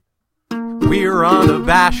We're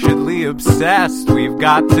unabashedly obsessed. We've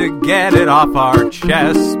got to get it off our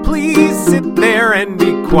chest. Please sit there and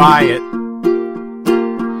be quiet.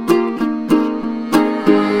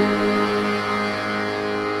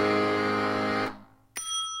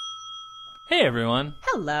 Hey everyone.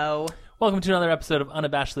 Hello. Welcome to another episode of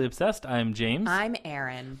Unabashedly Obsessed. I'm James. I'm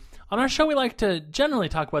Erin. On our show, we like to generally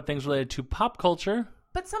talk about things related to pop culture.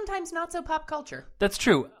 But sometimes not so pop culture. That's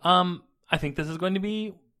true. I think this is going to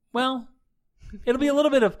be, well, it'll be a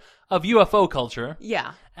little bit of UFO culture.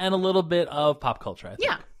 Yeah. And a little bit of pop culture, I think.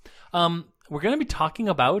 Yeah. We're going to be talking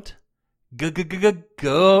about ghosts.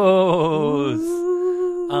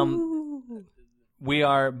 We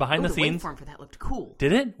are behind the scenes. The waveform for that looked cool.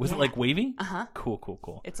 Did it? Was Yeah. it like wavy? Uh-huh.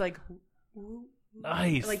 Cool. It's like...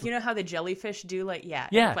 Nice. Like, you know how the jellyfish do, like, yeah.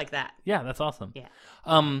 Yeah. It looked like that. Yeah, that's awesome. Yeah.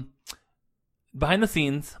 Behind the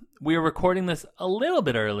scenes, we are recording this a little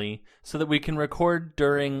bit early so that we can record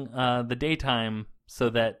during the daytime so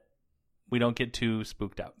that we don't get too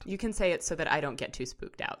spooked out. You can say it so that I don't get too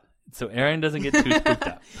spooked out. So Erin doesn't get too spooked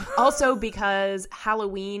out. Also, because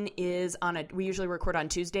Halloween is we usually record on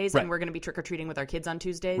Tuesdays, Right. and we're going to be trick-or-treating with our kids on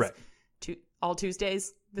Tuesdays. Right. All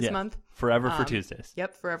Tuesdays this month. Forever for Tuesdays.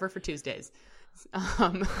 Yep, forever for Tuesdays.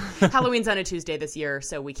 Halloween's on a Tuesday this year,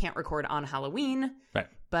 so we can't record on Halloween. Right.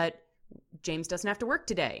 But James doesn't have to work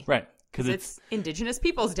today. Right. Because it's Indigenous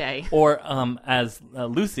Peoples Day. Or as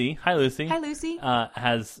Lucy, hi Lucy. Hi, Lucy.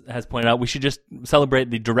 Has pointed out, we should just celebrate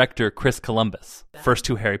the director Chris Columbus. First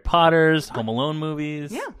two Harry Potters, Home Alone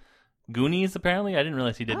movies. Yeah. Goonies, apparently. I didn't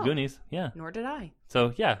realize he did Goonies. Yeah. Nor did I.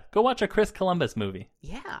 So yeah, go watch a Chris Columbus movie.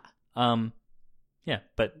 Yeah. Yeah,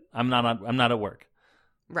 but I'm not at work.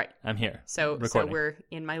 Right. I'm here. So recording. we're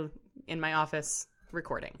in my office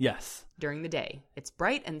recording. Yes. During the day. It's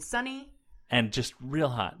bright and sunny. And just real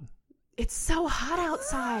hot. It's so hot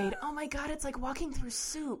outside. Oh my god, it's like walking through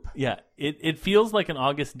soup. Yeah, it feels like an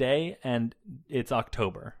August day, and it's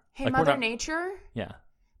October. Hey, like Mother Nature, yeah,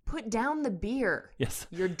 put down the beer. Yes.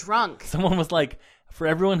 You're drunk. Someone was like, for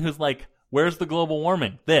everyone who's like, where's the global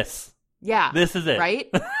warming? This is it.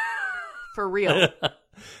 Right? For real.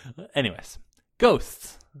 Anyways,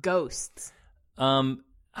 ghosts. Ghosts. How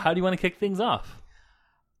do you want to kick things off?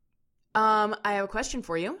 I have a question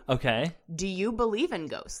for you. Okay. Do you believe in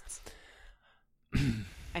ghosts?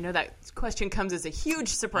 I know that question comes as a huge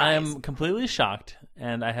surprise. I am completely shocked,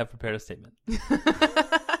 and I have prepared a statement.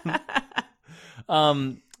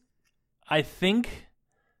 I think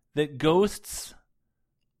that ghosts...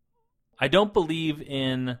 I don't believe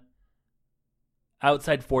in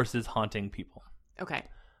outside forces haunting people. Okay.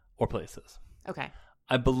 Or places. Okay.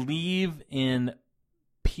 I believe in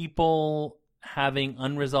people having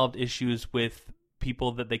unresolved issues with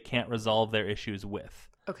people that they can't resolve their issues with.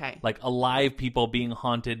 Okay. Like alive people being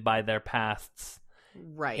haunted by their pasts.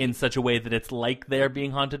 Right. In such a way that it's like they're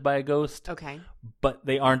being haunted by a ghost. Okay. But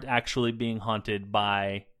they aren't actually being haunted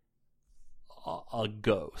by a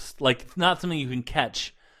ghost. Like, it's not something you can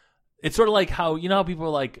catch. It's sort of like how, you know how people are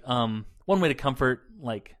like, one way to comfort,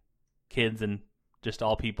 like, kids and just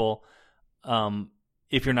all people,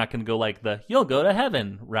 if you're not going to go like the you'll go to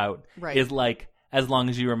heaven route, right, is like, as long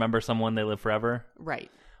as you remember someone, they live forever.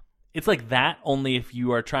 Right. It's like that, only if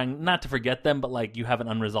you are trying not to forget them, but like you have an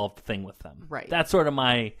unresolved thing with them. Right. That's sort of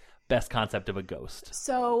my best concept of a ghost.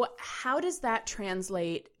 So how does that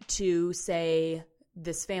translate to, say,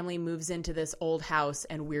 this family moves into this old house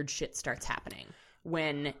and weird shit starts happening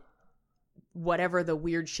when whatever the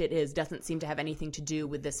weird shit is doesn't seem to have anything to do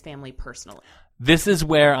with this family personally? This is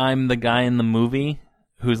where I'm the guy in the movie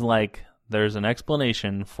who's like, there's an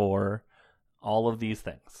explanation for all of these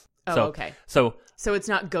things. Oh, so, okay. So it's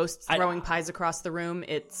not ghosts throwing pies across the room,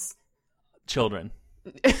 it's... Children.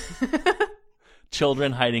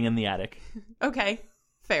 Children hiding in the attic. Okay,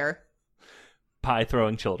 fair. Pie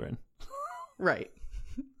throwing children. Right.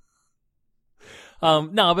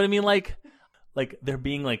 No, but I mean like they're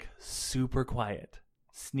being like super quiet,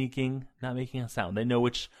 sneaking, not making a sound. They know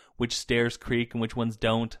which stairs creak and which ones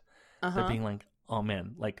don't. They're being like, oh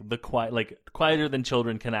man, like the quiet, like quieter than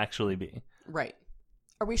children can actually be. Right.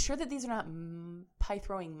 Are we sure that these are not pie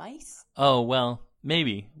throwing mice? Oh well,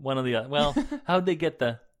 maybe one of the other. Well, how'd they get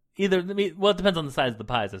the either? Well, it depends on the size of the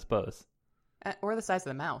pies, I suppose. Or the size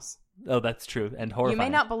of the mouse. Oh, that's true, and horrifying. You may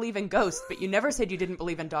not believe in ghosts, but you never said you didn't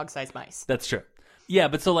believe in dog-sized mice. That's true. Yeah,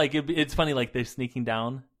 but so like it's funny, like they're sneaking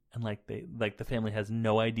down, and like the family has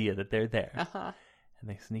no idea that they're there, and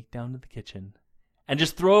they sneak down to the kitchen, and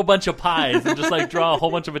just throw a bunch of pies and just like draw a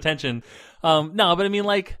whole bunch of attention. No, but I mean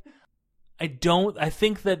like, I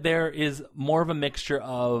think that there is more of a mixture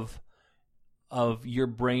of your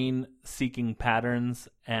brain seeking patterns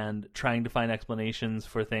and trying to find explanations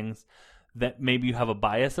for things that maybe you have a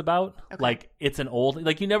bias about. Okay. Like, it's an old...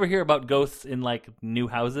 Like, you never hear about ghosts in, like, new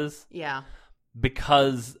houses. Yeah.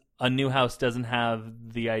 Because a new house doesn't have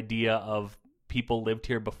the idea of people lived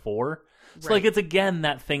here before. So, Right. like, it's, again,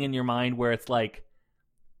 that thing in your mind where it's, like,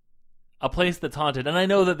 a place that's haunted. And I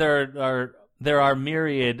know that there are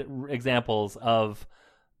myriad examples of,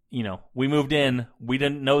 you know, we moved in, we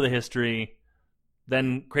didn't know the history,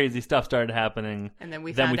 then crazy stuff started happening. And then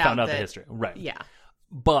we found found out that, the history. Right. Yeah.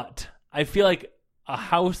 But I feel like a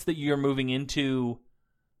house that you're moving into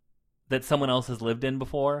that someone else has lived in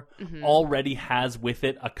before already has with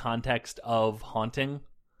it a context of haunting.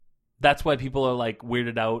 That's why people are like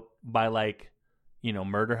weirded out by, like, you know,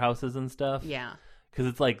 murder houses and stuff. Yeah. Because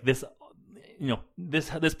it's like this, you know,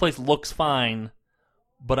 this place looks fine,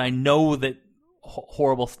 but I know that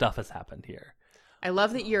horrible stuff has happened here. I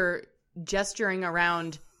love that you're gesturing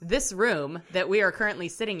around this room that we are currently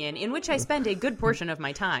sitting in which I spend a good portion of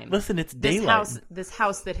my time. Listen, it's daylight. This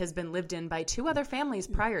house that has been lived in by 2 other families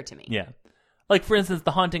prior to me. Yeah. Like, for instance,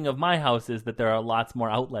 the haunting of my house is that there are lots more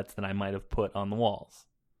outlets than I might have put on the walls.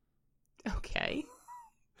 Okay.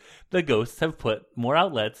 The ghosts have put more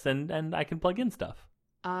outlets and I can plug in stuff.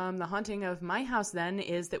 The haunting of my house then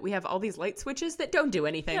is that we have all these light switches that don't do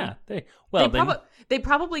anything. Yeah. They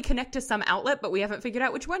probably connect to some outlet, but we haven't figured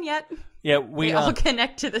out which one yet. Yeah, They all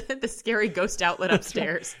connect to the scary ghost outlet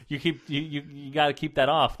upstairs. You got to keep that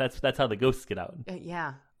off. That's how the ghosts get out.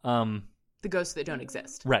 Yeah. The ghosts that don't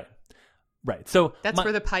exist. Right. So that's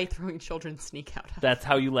where the pie throwing children sneak out of. That's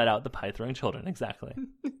how you let out the pie throwing children. Exactly.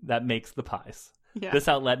 That makes the pies. Yeah. This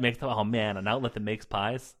outlet makes an outlet that makes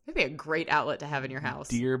pies. That'd be a great outlet to have in your house.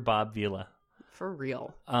 Dear Bob Vila. For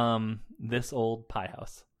real. This old pie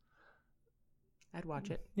house. I'd watch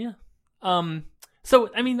it. Yeah. So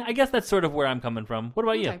I mean, I guess that's sort of where I'm coming from. What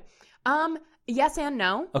about you? Yes and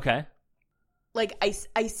no. Okay. Like, I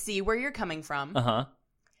see where you're coming from. Uh-huh.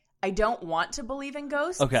 I don't want to believe in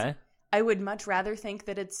ghosts. Okay. I would much rather think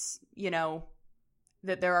that it's, you know,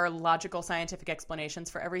 that there are logical scientific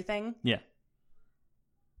explanations for everything. Yeah.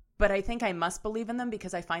 But I think I must believe in them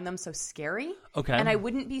because I find them so scary. Okay. And I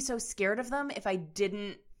wouldn't be so scared of them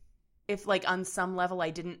if like on some level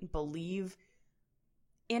I didn't believe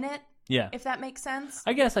in it. Yeah. If that makes sense.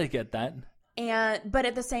 I guess I get that. But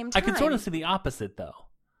at the same time, I could sort of see the opposite though.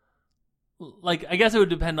 Like, I guess it would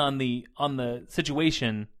depend on the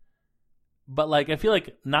situation, but like I feel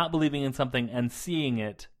like not believing in something and seeing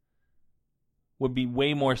it would be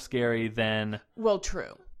way more scary than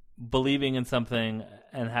true. Believing in something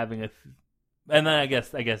and having and then I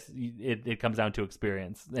guess it comes down to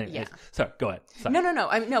experience. Anyways, yeah. Sorry, go ahead. Sorry. No.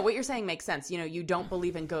 No, what you're saying makes sense. You know, you don't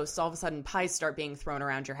believe in ghosts. All of a sudden, pies start being thrown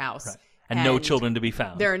around your house. Right. And no children to be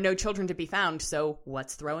found. There are no children to be found, so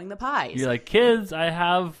what's throwing the pies? You're like, kids, I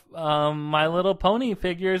have My Little Pony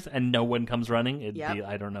figures, and no one comes running. It'd be,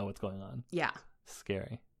 I don't know what's going on. Yeah.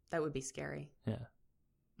 Scary. That would be scary. Yeah.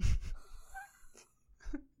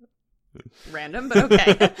 Random, but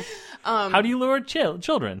okay. How do you lure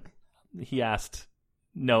children? He asked,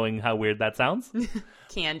 knowing how weird that sounds.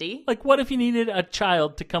 Candy. Like, what if you needed a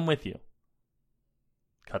child to come with you?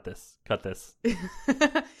 Cut this.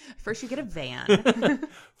 First you get a van.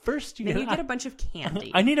 First you get a bunch of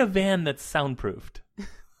candy. I need a van that's soundproofed.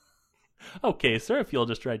 Okay, sir, if you'll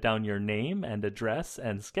just write down your name and address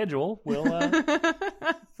and schedule, we'll...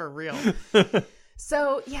 For real.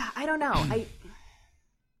 So, yeah, I don't know.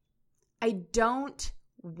 I don't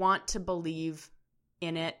want to believe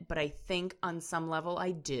in it, but I think on some level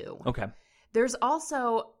I do. Okay. There's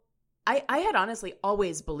also... I had honestly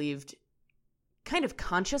always believed... kind of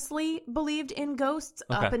consciously believed in ghosts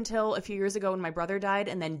up until a few years ago when my brother died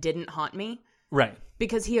and then didn't haunt me. Right.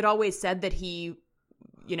 Because he had always said that he,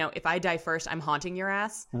 you know, if I die first, I'm haunting your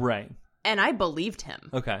ass. Right. And I believed him.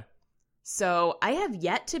 Okay. So I have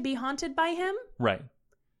yet to be haunted by him. Right.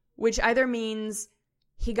 Which either means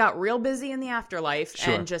he got real busy in the afterlife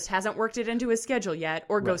and just hasn't worked it into his schedule yet,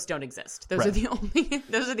 or ghosts don't exist. Those are the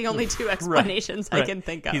only two explanations I can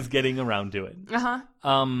think of. He's getting around to it. Uh-huh.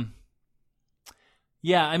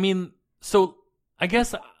 Yeah, I mean, so I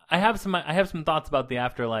guess I have some thoughts about the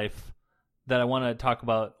afterlife that I want to talk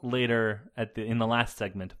about later in the last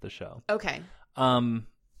segment of the show. Okay.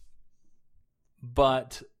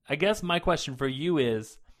 But I guess my question for you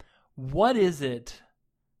is, what is it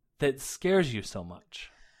that scares you so much?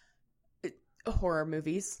 Horror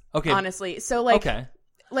movies. Okay. Honestly. So like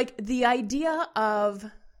the idea of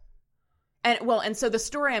and so the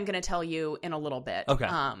story I'm going to tell you in a little bit. Okay.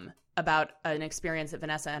 About an experience that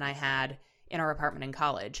Vanessa and I had in our apartment in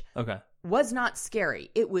college. Okay. Was not scary.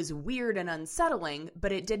 It was weird and unsettling,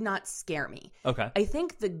 but it did not scare me. Okay. I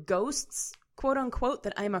think the ghosts quote unquote,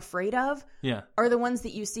 that I'm afraid of are the ones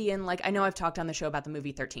that you see in, like, I know I've talked on the show about the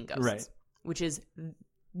movie 13 Ghosts, which is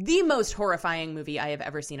the most horrifying movie I have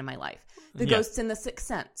ever seen in my life. The ghosts in The Sixth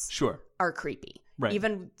Sense are creepy. Right.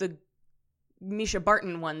 Even the Misha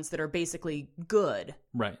Barton ones that are basically good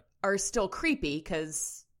are still creepy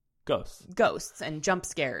because ghosts and jump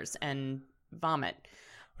scares and vomit.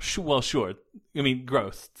 Well, sure. I mean,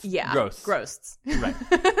 ghosts. Yeah. Ghosts. Right.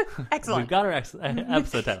 Excellent. We've got our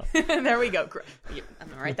episode title. There we go. I'm going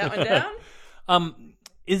to write that one down.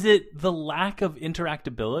 Is it the lack of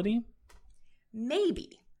interactability?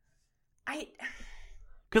 Maybe.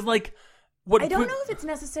 Because, like, I don't know if it's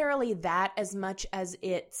necessarily that as much as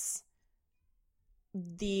it's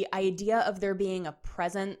the idea of there being a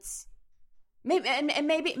presence.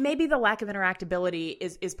 Maybe the lack of interactability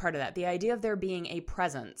is part of that. The idea of there being a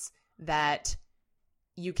presence that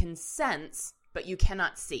you can sense, but you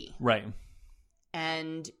cannot see. Right.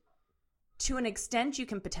 And to an extent, you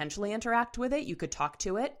can potentially interact with it. You could talk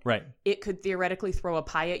to it. Right. It could theoretically throw a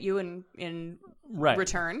pie at you in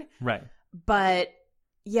return. Right. But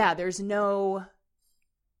yeah, there's no,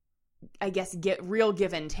 I guess, real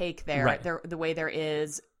give and take there. Right. The way there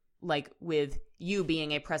is, like, with you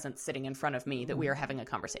being a presence sitting in front of me, that we are having a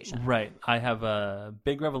conversation. Right. I have a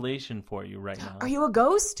big revelation for you right now. Are you a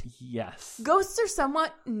ghost? Yes. Ghosts are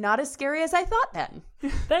somewhat not as scary as I thought then.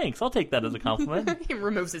 Thanks. I'll take that as a compliment. He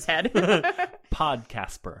removes his head.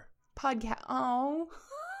 Podcasper. Oh.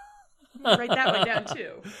 Write that one down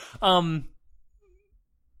too.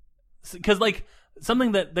 Because, like,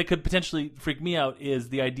 something that could potentially freak me out is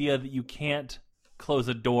the idea that you can't close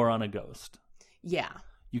a door on a ghost. Yeah.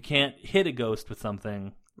 You can't hit a ghost with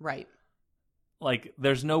something. Right. Like,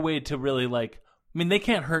 there's no way to really, like... I mean, they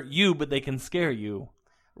can't hurt you, but they can scare you.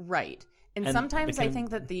 Right. And sometimes I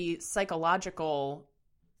think that the psychological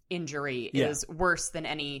injury is worse than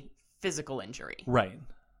any physical injury. Right.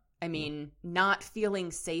 I mean, not feeling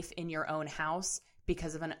safe in your own house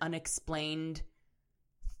because of an unexplained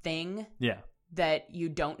thing that you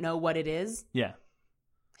don't know what it is. Yeah.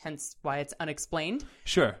 Hence why it's unexplained.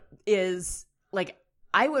 Sure. Is, like...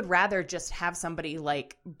 I would rather just have somebody,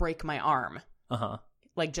 like, break my arm. Uh-huh.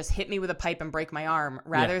 Like, just hit me with a pipe and break my arm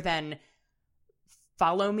rather than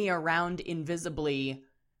follow me around invisibly,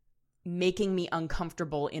 making me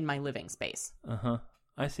uncomfortable in my living space. Uh-huh.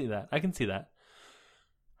 I see that. I can see that.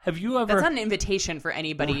 Have you ever... That's not an invitation for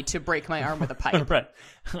anybody to break my arm with a pipe. Right.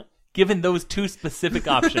 Given those two specific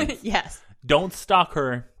options. Yes. Don't stalk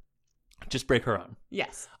her. Just break her arm.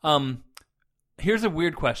 Yes. Here's a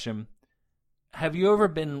weird question. Have you ever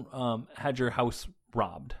had your house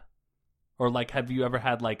robbed? Or, like, have you ever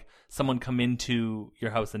had, like, someone come into your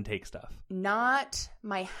house and take stuff? Not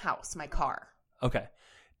my house, my car. Okay.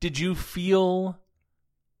 Did you feel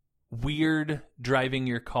weird driving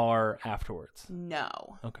your car afterwards? No.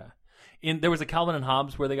 Okay. There was a Calvin and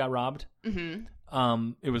Hobbes where they got robbed.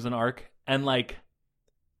 Mm-hmm. It was an arc. And, like,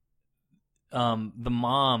 the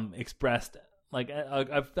mom expressed... Like,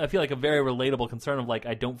 I feel like a very relatable concern of, like,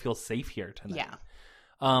 I don't feel safe here tonight.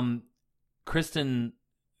 Yeah. Kristen,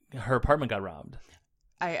 her apartment got robbed.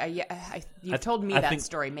 You've told me that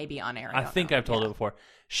story, maybe on air. I think I've told it before.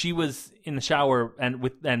 She was in the shower, and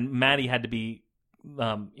Maddie had to be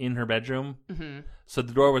in her bedroom. Mm-hmm. So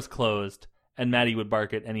the door was closed, and Maddie would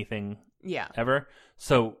bark at anything ever.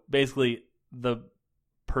 So basically, the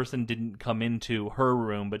person didn't come into her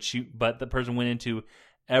room, but the person went into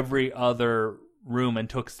every other room and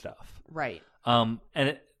took stuff. Right.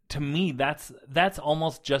 And to me, that's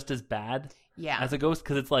almost just as bad as a ghost,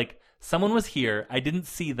 because it's like, someone was here, I didn't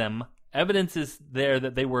see them, evidence is there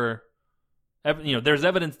that they were, there's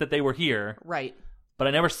evidence that they were here. Right. But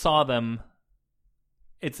I never saw them.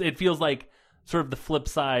 It feels like sort of the flip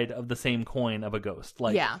side of the same coin of a ghost.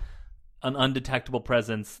 Like an undetectable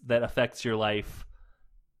presence that affects your life.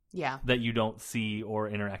 Yeah. That you don't see or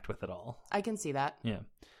interact with at all. I can see that. Yeah.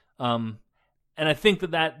 And I think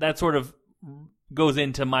that sort of goes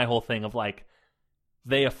into my whole thing of, like,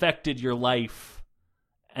 they affected your life,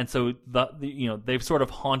 and so they've sort of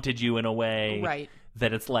haunted you in a way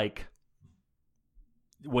that it's like,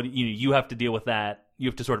 what you have to deal with that. You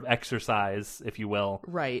have to sort of exercise, if you will,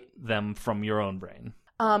 them from your own brain.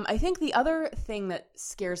 I think the other thing that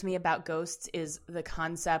scares me about ghosts is the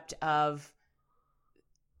concept of,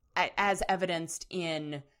 as evidenced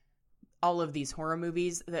in all of these horror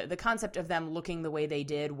movies, the concept of them looking the way they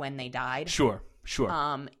did when they died. Sure.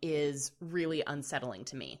 Is really unsettling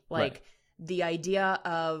to me. Like, the idea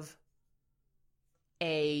of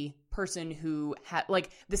a person who had, like,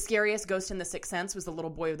 the scariest ghost in The Sixth Sense was the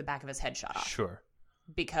little boy with the back of his head shot off. Sure.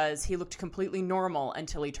 Because he looked completely normal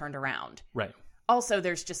until he turned around. Right. Also,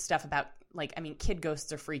 there's just stuff about like, I mean, kid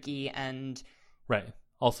ghosts are freaky, and Right.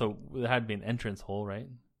 Also, there had to be an entrance hole, right?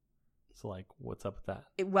 So, like, what's up with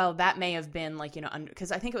that? that may have been like,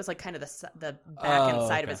 because I think it was like kind of the back and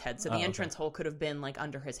side of okay. his head. So the entrance hole could have been like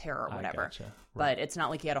under his hair or whatever. Gotcha. Right. But it's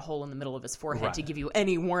not like he had a hole in the middle of his forehead to Right. give you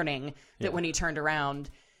any warning that Yeah. when he turned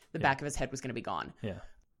around, the back of his head was going to be gone. Yeah.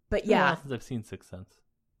 But yeah, Well, I've seen Sixth Sense.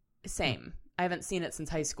 same. I haven't seen it since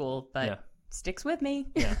high school, but Yeah. sticks with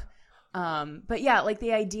me. Yeah. But yeah, like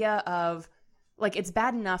the idea of like it's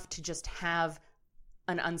bad enough to just have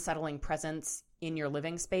an unsettling presence in your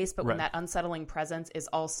living space, but when Right. that unsettling presence is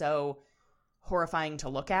also horrifying to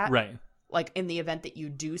look at, Right. like in the event that you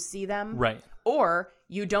do see them, Right. or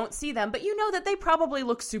you don't see them, but you know that they probably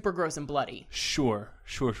look super gross and bloody. Sure.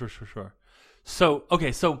 So,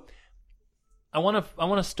 okay, so I want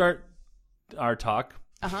to start our talk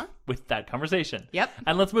with that conversation. Yep.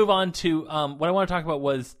 And let's move on to what I want to talk about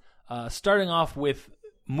was starting off with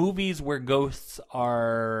movies where ghosts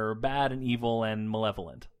are bad and evil and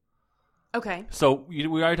malevolent. Okay. So we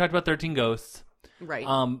already talked about 13 Ghosts, Right.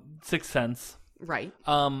 Sixth Sense. Right.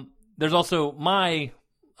 There's also I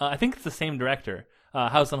think it's the same director,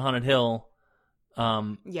 House on Haunted Hill.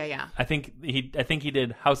 Yeah. I think he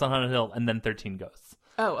did House on Haunted Hill and then 13 Ghosts.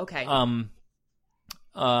 Oh, okay.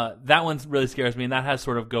 That one really scares me, and that has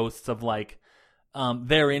sort of ghosts of like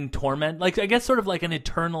they're in torment, like I guess sort of like an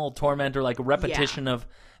eternal torment or like a repetition of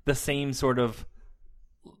the same sort of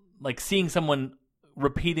like seeing someone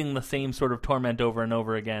repeating the same sort of torment over and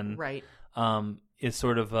over again. Right. Is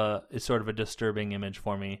sort of a disturbing image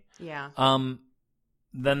for me. Yeah.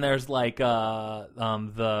 Then there's like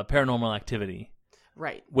the Paranormal Activity,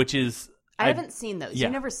 Right. which is I haven't seen those. yeah.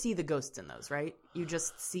 You never see the ghosts in those, right? You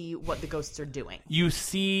just see what the ghosts are doing. You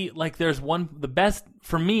see, like, there's the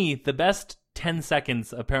best 10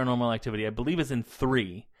 seconds of Paranormal Activity, I believe, is in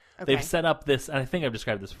 3. Okay. They've set up this, and I think I've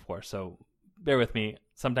described this before, so bear with me.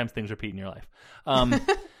 Sometimes things repeat in your life.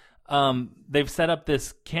 They've set up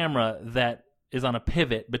this camera that is on a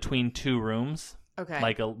pivot between 2 rooms, Okay.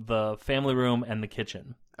 like the family room and the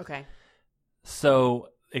kitchen. Okay. So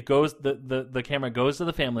it goes, the camera goes to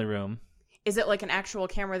the family room. Is it like an actual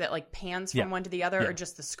camera that like pans from Yeah. one to the other, Yeah. or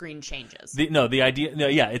just the screen changes?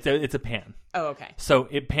 It's a pan. Oh, okay. So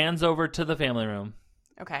it pans over to the family room,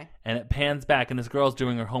 Okay. and it pans back, and this girl's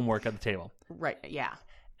doing her homework at the table. Right. Yeah.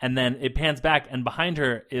 And then it pans back, and behind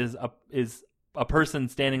her is a person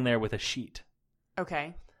standing there with a sheet.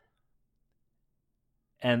 Okay.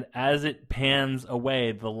 And as it pans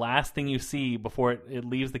away, the last thing you see before it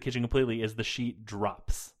leaves the kitchen completely is the sheet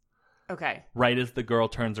drops. Okay. Right as the girl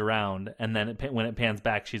turns around, and then when it pans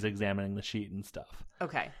back, she's examining the sheet and stuff.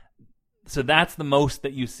 Okay. So that's the most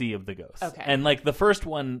that you see of the ghost. Okay. And like the first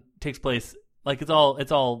one takes place, like it's all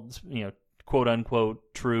quote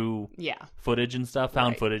unquote true Yeah. footage and stuff,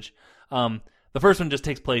 found Right. footage. The first one just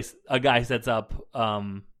takes place. A guy sets up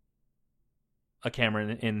a camera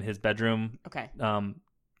in his bedroom. Okay.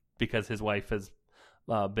 Because his wife has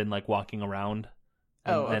been like walking around.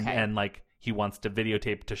 Oh, okay. And like he wants to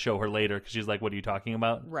videotape to show her later because she's like, "What are you talking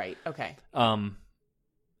about?" Right. Okay.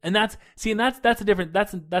 And that's a different.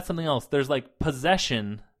 That's something else. There's like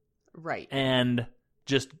possession Right. and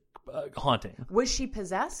just haunting. Was she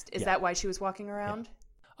possessed? Is Yeah. that why she was walking around?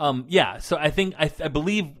 Yeah. So I think I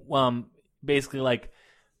believe basically like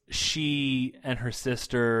she and her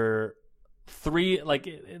sister,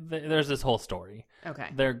 there's this whole story. Okay.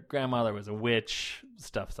 Their grandmother was a witch,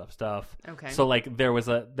 stuff. Okay. So like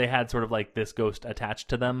they had sort of like this ghost attached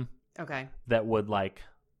to them Okay. that would like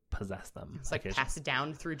possess them. It's like occasionally. passed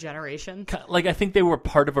down through generations. Like I think they were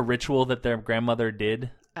part of a ritual that their grandmother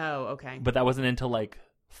did, Oh, okay. but that wasn't until like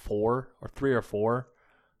 3 or 4.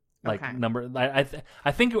 Like Okay. number,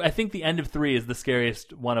 I think the end of 3 is the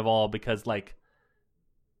scariest one of all because like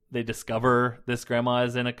they discover this grandma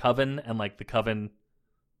is in a coven and like the coven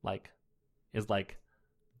like is like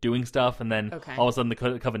doing stuff and then Okay. all of a sudden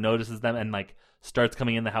the coven notices them and like starts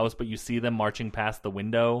coming in the house, but you see them marching past the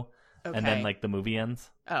window and then Okay. like the movie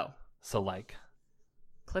ends. Oh, So like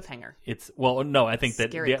cliffhanger. I think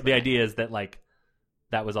that Scary the idea is that like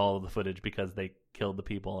that was all of the footage because they killed the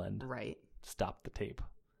people and Right. stopped the tape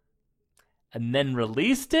and then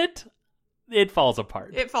released it. It falls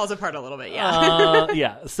apart. It falls apart a little bit, yeah.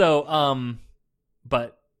 Yeah. So,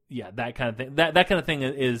 but yeah, that kind of thing. That kind of thing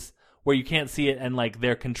is where you can't see it, and like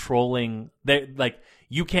they're controlling. They like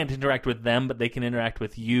you can't interact with them, but they can interact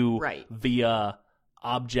with you Right. via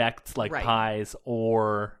objects like Right. pies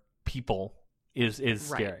or people. Is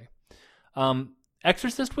scary.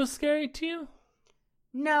 Exorcist was scary to you?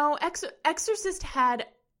 No, Exorcist had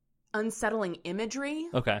unsettling imagery.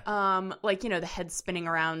 Okay. Like, the head spinning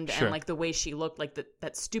around Sure. and like the way she looked, like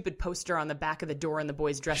that stupid poster on the back of the door in the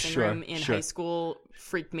boys' dressing Sure, room in sure. high school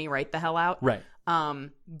freaked me right the hell out. Right.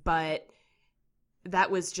 But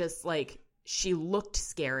that was just like, she looked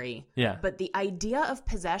scary. Yeah. But the idea of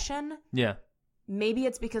possession, Yeah. maybe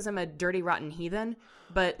it's because I'm a dirty, rotten heathen,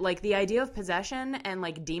 but like the idea of possession and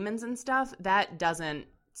like demons and stuff, that doesn't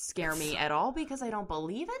scare me at all because I don't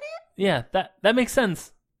believe in it. Yeah, that makes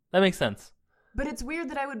sense. That makes sense. But it's weird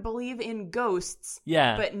that I would believe in ghosts,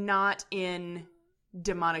 Yeah. but not in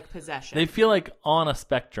demonic possession. They feel like on a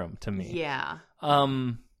spectrum to me. Yeah.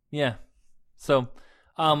 Yeah. So,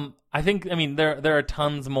 I think, there are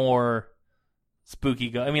tons more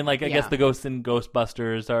spooky I guess the ghosts in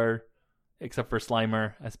Ghostbusters are, except for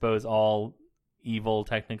Slimer, I suppose, all evil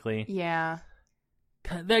technically. Yeah.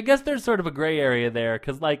 I guess there's sort of a gray area there,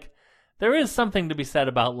 because, like, there is something to be said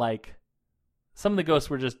about, like, some of the ghosts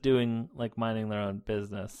were just doing, like, minding their own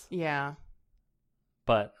business. Yeah.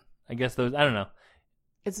 But I guess those, I don't know.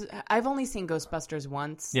 I've only seen Ghostbusters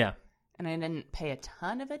once. Yeah. And I didn't pay a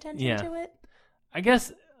ton of attention Yeah. to it. I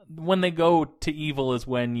guess when they go to evil is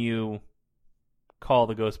when you call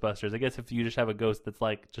the Ghostbusters. I guess if you just have a ghost that's,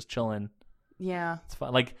 like, just chilling, Yeah. it's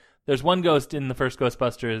fine. Like, there's one ghost in the first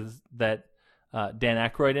Ghostbusters that Dan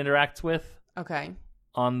Aykroyd interacts with Okay.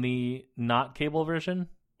 on the not cable version,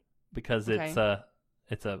 because it's a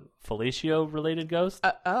fellatio related ghost.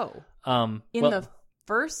 In the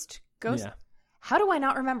first Ghost? Yeah. How do I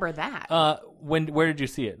not remember that? Where did you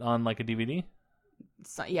see it? On, like, a DVD?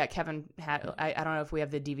 Yeah, Kevin had. I don't know if we have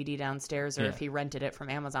the DVD downstairs or Yeah. if he rented it from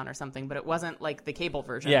Amazon or something, but it wasn't like the cable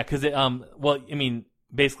version. Yeah, because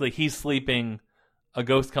basically he's sleeping, a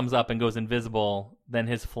ghost comes up and goes invisible, then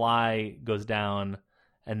his fly goes down,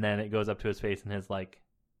 and then it goes up to his face, and his, like,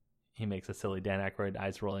 he makes a silly Dan Aykroyd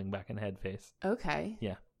eyes rolling back in head face. Okay.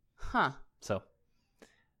 Yeah. Huh. So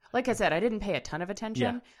Like I said, I didn't pay a ton of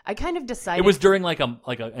attention. Yeah. I kind of decided it was during like a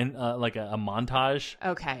montage.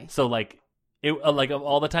 Okay. So like it like of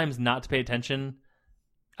all the times not to pay attention,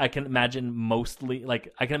 I can imagine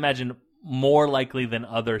more likely than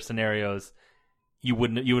other scenarios, you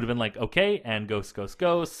would have been like, okay, and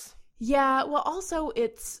ghosts. Yeah, well also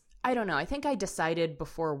I don't know. I think I decided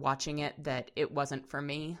before watching it that it wasn't for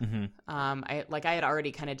me. Mm-hmm. I had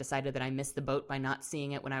already kind of decided that I missed the boat by not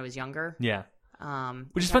seeing it when I was younger. Yeah.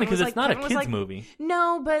 Which is funny because it's not a kids movie.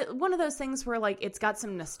 No, but one of those things where like it's got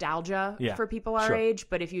some nostalgia for people our age,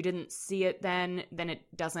 but if you didn't see it then it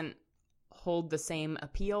doesn't hold the same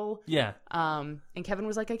appeal. Yeah. And Kevin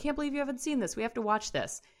was like, I can't believe you haven't seen this. We have to watch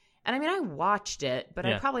this. And I mean, I watched it, but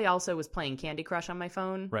I probably also was playing Candy Crush on my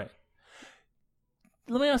phone. Right.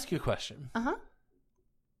 Let me ask you a question. Uh-huh.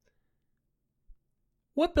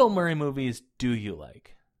 What Bill Murray movies do you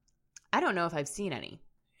like? I don't know if I've seen any.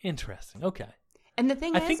 Interesting. Okay. And the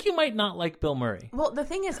thing is, I think you might not like Bill Murray. Well, the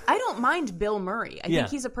thing is, I don't mind Bill Murray. I think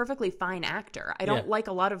he's a perfectly fine actor. I don't like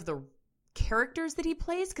a lot of the characters that he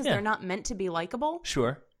plays because they're not meant to be likable.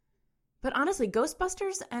 Sure. But honestly,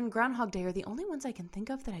 Ghostbusters and Groundhog Day are the only ones I can think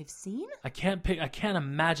of that I've seen. I can't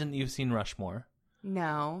imagine that you've seen Rushmore.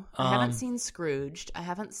 No. I haven't seen Scrooged. I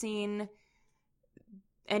haven't seen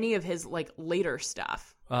any of his like later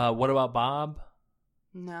stuff. What about Bob?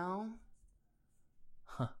 No.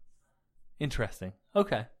 Interesting.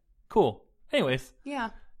 Okay. Cool. Anyways. Yeah.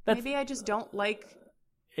 Maybe I just don't like.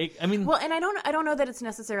 Well, and I don't know that it's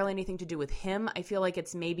necessarily anything to do with him. I feel like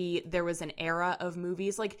it's maybe there was an era of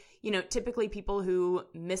movies like, typically people who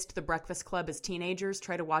missed The Breakfast Club as teenagers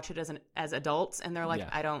try to watch it as adults, and they're like,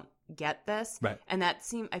 I don't get this. Right. And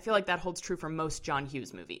I feel like that holds true for most John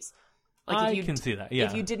Hughes movies. Like I can see that. Yeah.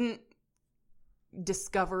 If you didn't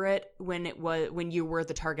discover it when you were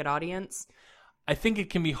the target audience, I think it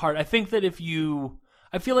can be hard. I think that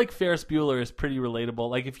I feel like Ferris Bueller is pretty relatable.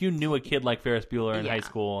 Like, if you knew a kid like Ferris Bueller in high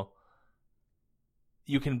school,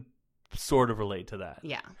 you can sort of relate to that.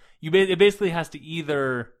 Yeah. It basically has to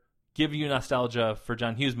either give you nostalgia for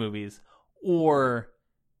John Hughes movies or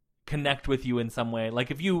connect with you in some way. Like,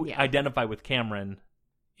 if you identify with Cameron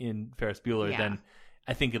in Ferris Bueller, then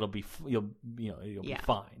I think you'll be be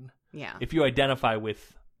fine. Yeah. If you identify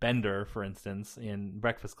with Bender, for instance, in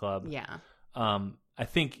Breakfast Club, I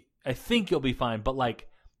think you'll be fine, but like,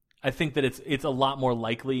 I think that it's a lot more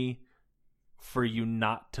likely for you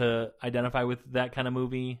not to identify with that kind of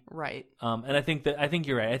movie, right? And I think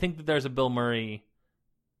you're right. I think that there's a Bill Murray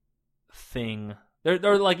thing.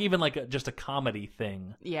 There like even like just a comedy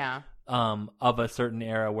thing, of a certain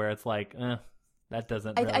era where it's like, that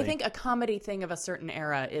doesn't. Really... I think a comedy thing of a certain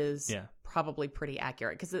era is probably pretty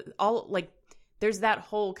accurate because all like there's that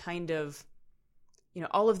whole kind of.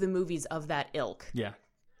 All of the movies of that ilk. Yeah.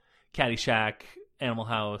 Caddyshack, Animal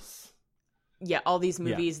House. Yeah, all these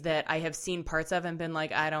movies that I have seen parts of and been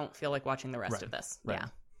like, I don't feel like watching the rest of this. Right.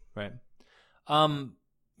 Yeah. Right.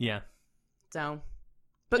 Yeah. So,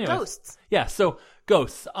 but Anyways. ghosts. Yeah, so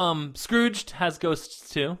ghosts. Scrooged has ghosts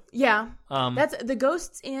too. Yeah. Um, That's the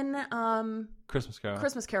ghosts in Christmas Carol.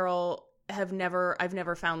 Christmas Carol I've never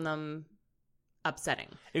found them upsetting.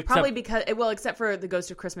 Except- Probably because, well, except for the Ghost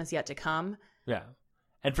of Christmas Yet to Come, Yeah.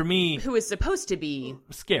 And for me, who is supposed to be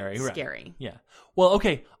scary. Right. scary. Yeah. Well,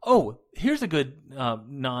 okay. Oh, here's a good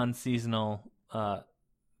non-seasonal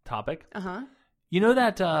topic. Uh-huh. You know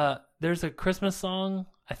that there's a Christmas song,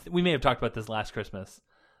 we may have talked about this last Christmas,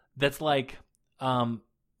 that's like,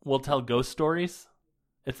 we'll tell ghost stories.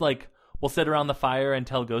 It's like, we'll sit around the fire and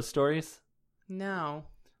tell ghost stories. No.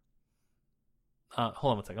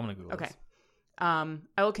 Hold on one second. I'm going to Google Okay. this.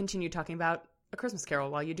 I will continue talking about A Christmas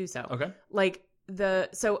Carol while you do so. Okay. Like,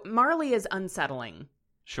 so Marley is unsettling,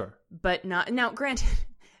 Sure. but not... Now, granted,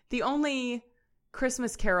 the only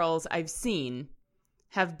Christmas carols I've seen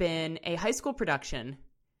have been a high school production,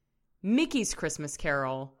 Mickey's Christmas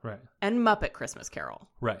Carol, Right. and Muppet Christmas Carol.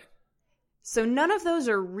 Right. So none of those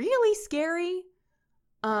are really scary.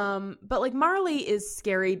 But like Marley is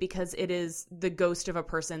scary because it is the ghost of a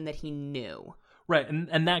person that he knew. Right.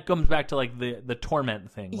 And that comes back to like the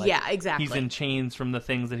torment thing. Like, Yeah, exactly. He's in chains from the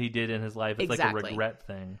things that he did in his life. It's like a Exactly. regret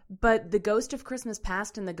thing. But the ghost of Christmas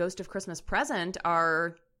past and the ghost of Christmas present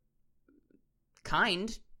are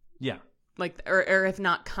kind. Yeah. Like, or if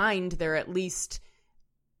not kind, they're at least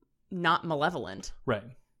not malevolent. Right.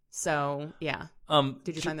 So, yeah.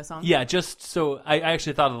 Did you find the song? Yeah, just so I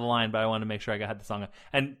actually thought of the line, but I wanted to make sure I had the song.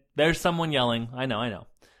 And there's someone yelling. I know.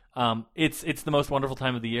 It's the most wonderful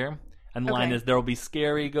time of the year. And the line Okay. is, there will be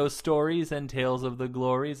scary ghost stories and tales of the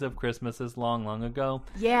glories of Christmases long, long ago.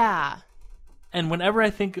 Yeah. And whenever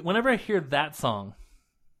I hear that song,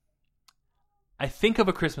 I think of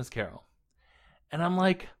A Christmas Carol. And I'm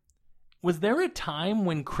like, was there a time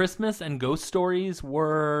when Christmas and ghost stories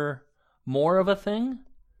were more of a thing?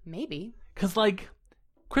 Maybe. Because, like,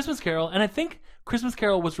 Christmas Carol, and I think Christmas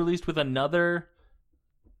Carol was released with another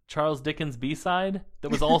Charles Dickens B-side that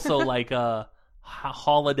was also like a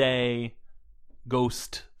holiday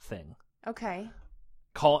ghost thing. Okay.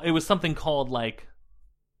 It was something called, like,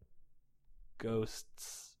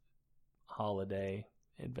 Ghosts Holiday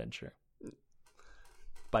Adventure.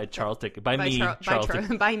 By Charles Dickens. By me, Charles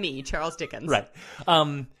Dickens. By me, Charles Dickens. Right.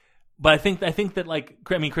 But I think that, like,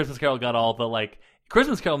 I mean, Christmas Carol got all the, like,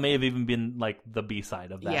 Christmas Carol may have even been like the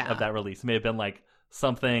B-side of that Yeah. of that release. It may have been like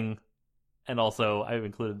something, and also I've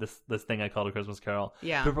included this thing I called A Christmas Carol.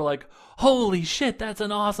 Yeah. People were like, "Holy shit, that's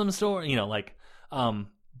an awesome story!" You know, like,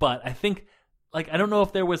 but I think, like, I don't know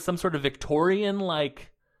if there was some sort of Victorian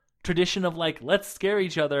like tradition of like, let's scare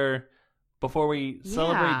each other before we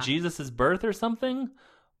celebrate Yeah. Jesus' birth or something.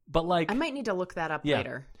 But like, I might need to look that up Yeah.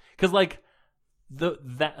 later. because like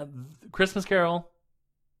that Christmas Carol,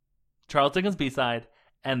 Charles Dickens B-side,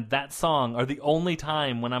 and that song are the only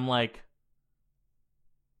time when I'm like,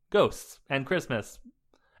 ghosts and Christmas,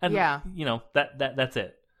 and Yeah. you know that's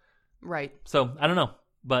it. Right. So I don't know,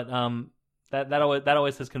 but that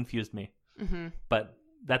always has confused me. Mm-hmm. But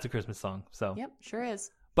that's a Christmas song, so Yep, sure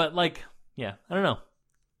is. But like, yeah, I don't know.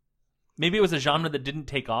 Maybe it was a genre that didn't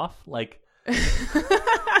take off. Like,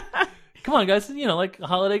 come on, guys, you know, like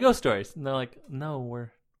holiday ghost stories, and they're like, no,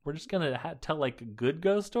 we're just gonna tell like good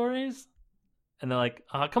ghost stories. And they're like,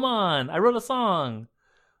 come on, I wrote a song.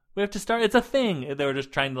 We have to start. It's a thing. They were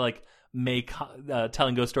just trying to like make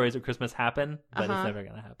telling ghost stories at Christmas happen, but it's never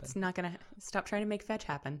going to happen. It's not going to... Stop trying to make fetch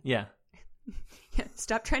happen. Yeah.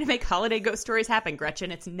 Stop trying to make holiday ghost stories happen,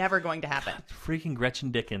 Gretchen. It's never going to happen. Freaking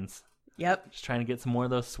Gretchen Dickens. Yep. Just trying to get some more of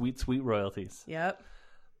those sweet, sweet royalties. Yep.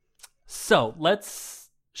 So let's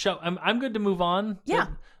show. I'm good to move on. Yeah.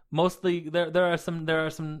 Mostly there are some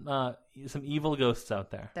evil ghosts out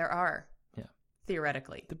there. There are. Yeah.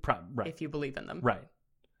 Theoretically. Right. If you believe in them. Right.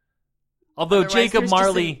 Although Otherwise, Jacob there's just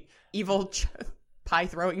Marley, evil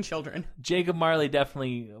pie-throwing children. Jacob Marley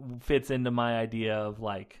definitely fits into my idea of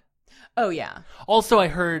like. Oh, yeah. Also, I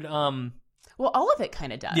heard. Well, all of it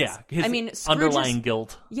kind of does. Yeah, his I mean, underlying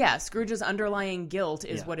guilt. Yeah, Scrooge's underlying guilt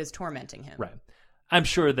is Yeah. what is tormenting him. Right. I'm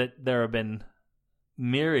sure that there have been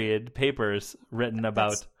myriad papers written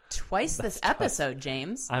about. That's twice this twice. episode,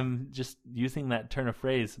 James. I'm just using that turn of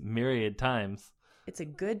phrase myriad times. It's a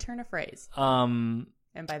good turn of phrase.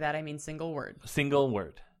 And by that I mean single word. Single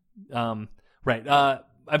word. Right.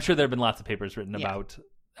 I'm sure there have been lots of papers written about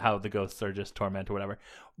how the ghosts are just torment or whatever.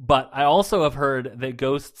 But I also have heard that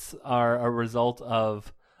ghosts are a result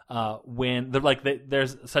of when they're like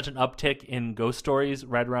there's such an uptick in ghost stories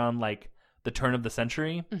right around like the turn of the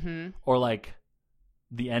century or like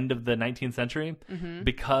the end of the 19th century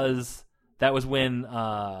because that was when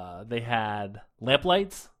they had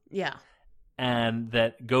lamplights. Yeah. And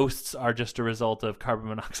that ghosts are just a result of carbon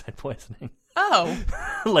monoxide poisoning. Oh.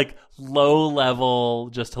 Like low level,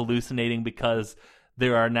 just hallucinating because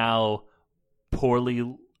there are now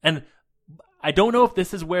poorly... And I don't know if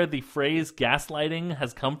this is where the phrase gaslighting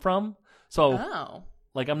has come from. So,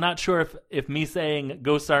 like, I'm not sure if me saying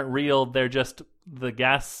ghosts aren't real, they're just the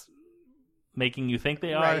gas making you think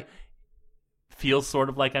they are, feels sort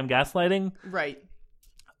of like I'm gaslighting. Right.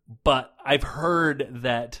 But I've heard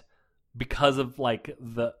that because of like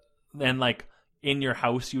in your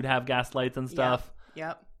house you'd have gaslights and stuff.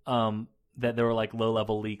 Yep. That there were like low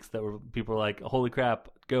level leaks that were people were like, holy crap,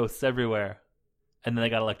 ghosts everywhere. And then they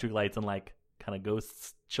got electric lights and like kind of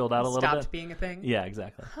ghosts chilled out a little bit. Stopped being a thing. Yeah,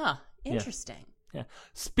 exactly. Huh. Interesting. Yeah.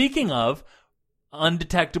 Speaking of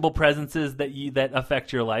undetectable presences that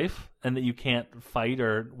affect your life and that you can't fight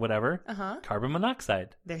or whatever, carbon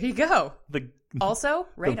monoxide. There you go. Also,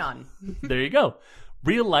 radon. There you go.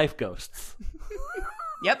 Real life ghosts.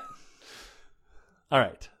 Yep. All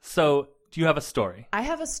right. So, do you have a story? I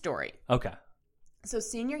have a story. Okay. So,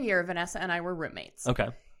 senior year, Vanessa and I were roommates. Okay.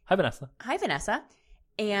 Hi, Vanessa. Hi, Vanessa.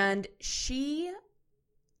 And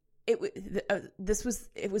it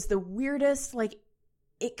was the weirdest, like,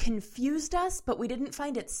 it confused us, but we didn't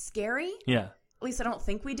find it scary. Yeah. At least I don't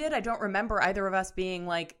think we did. I don't remember either of us being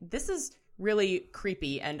like, this is really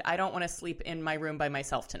creepy and I don't want to sleep in my room by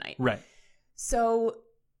myself tonight. Right. So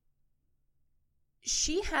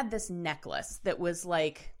she had this necklace that was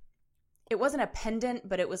like, it wasn't a pendant,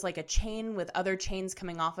 but it was like a chain with other chains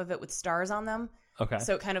coming off of it with stars on them. Okay.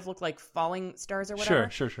 So it kind of looked like falling stars or whatever.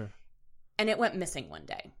 Sure. And it went missing one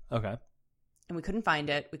day. Okay. And we couldn't find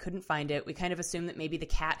it. We kind of assumed that maybe the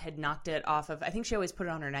cat had knocked it off of, I think she always put it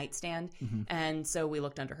on her nightstand. And so we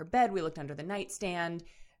looked under her bed. We looked under the nightstand.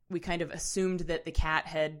 We kind of assumed that the cat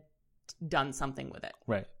had done something with it.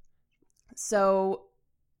 Right. So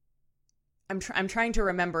I'm trying to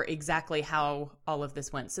remember exactly how all of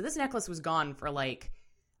this went. So this necklace was gone for like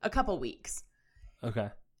a couple weeks. Okay.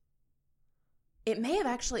 It may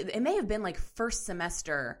have been like first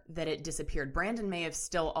semester that it disappeared. Brandon may have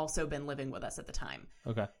still also been living with us at the time.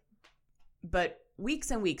 Okay. But weeks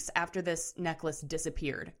and weeks after this necklace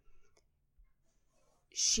disappeared,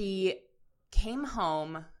 she came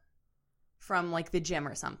home from like the gym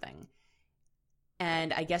or something.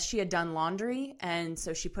 And I guess she had done laundry. And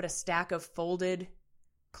so she put a stack of folded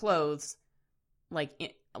clothes like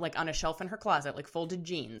on a shelf in her closet, like folded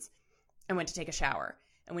jeans, and went to take a shower.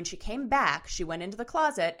 And when she came back, she went into the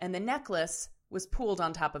closet and the necklace was pooled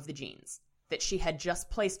on top of the jeans that she had just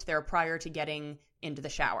placed there prior to getting into the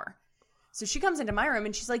shower. So she comes into my room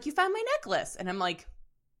and she's like, "You found my necklace." And I'm like,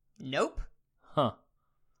 "Nope." Huh.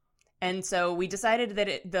 And so we decided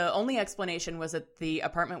that the only explanation was that the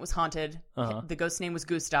apartment was haunted. The ghost's name was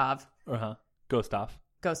Gustav. Gustav.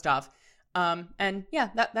 And yeah,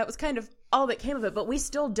 that was kind of all that came of it. But we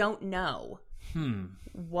still don't know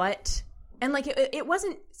what... And, like, it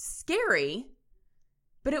wasn't scary,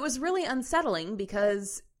 but it was really unsettling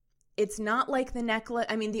because it's not like the necklace...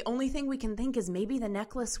 I mean, the only thing we can think is maybe the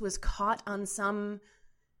necklace was caught on some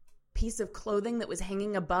piece of clothing that was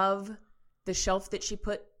hanging above the shelf that she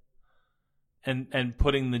put... And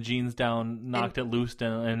putting the jeans down knocked it loose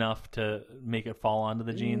enough to make it fall onto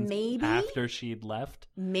the jeans maybe? After she'd left?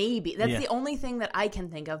 Maybe. That's the only thing that I can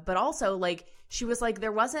think of. But also, like, she was like,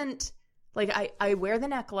 there wasn't... Like, I wear the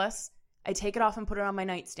necklace... I take it off and put it on my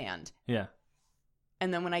nightstand. Yeah.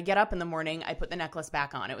 And then when I get up in the morning, I put the necklace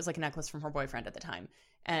back on. It was like a necklace from her boyfriend at the time.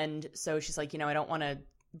 And so she's like, I don't want to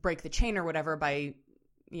break the chain or whatever by,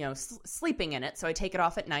 sleeping in it. So I take it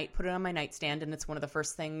off at night, put it on my nightstand, and it's one of the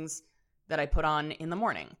first things that I put on in the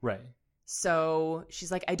morning. Right. So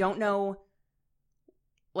she's like, I don't know.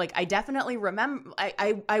 Like, I definitely remember.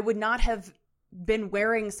 I would not have been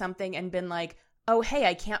wearing something and been like, oh, hey,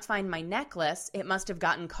 I can't find my necklace. It must have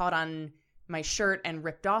gotten caught on my shirt and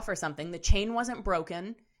ripped off or something. The chain wasn't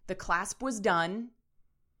broken. The clasp was done.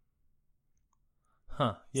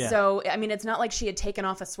 Huh, yeah. So, I mean, it's not like she had taken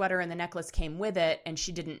off a sweater and the necklace came with it and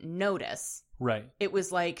she didn't notice. Right. It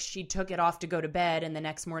was like she took it off to go to bed and the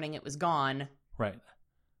next morning it was gone. Right.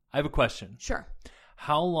 I have a question. Sure.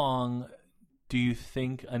 How long do you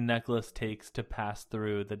think a necklace takes to pass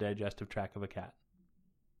through the digestive tract of a cat?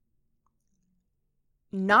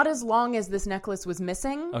 Not as long as this necklace was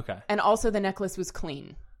missing. Okay. And also the necklace was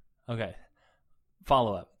clean. Okay.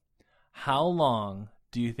 Follow up. How long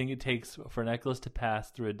do you think it takes for a necklace to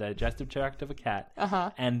pass through a digestive tract of a cat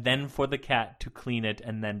and then for the cat to clean it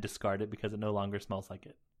and then discard it because it no longer smells like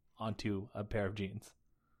it onto a pair of jeans.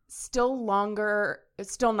 Still longer.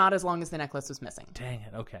 It's still not as long as the necklace was missing. Dang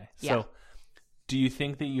it. Okay. Yeah. So do you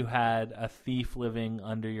think that you had a thief living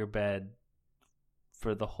under your bed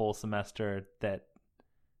for the whole semester that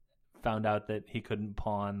found out that he couldn't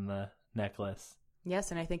pawn the necklace?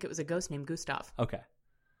 Yes, and I think it was a ghost named Gustav. Okay.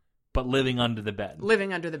 But living under the bed.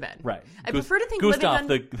 Living under the bed. Right. I prefer to think Gustav,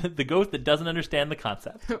 living the ghost that doesn't understand the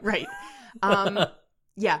concept. Right.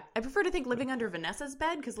 Yeah, I prefer to think living under Vanessa's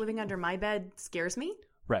bed because living under my bed scares me.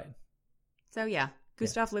 Right. So yeah,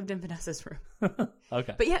 Gustav lived in Vanessa's room.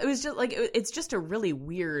 Okay. But yeah, it was just like it's just a really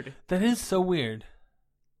weird. That is so weird.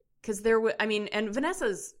 Because and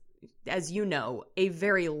Vanessa's, as you know, a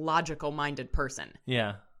very logical-minded person.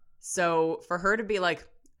 Yeah. So for her to be like,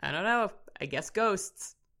 I don't know, I guess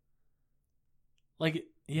ghosts. Like,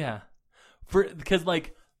 yeah. Because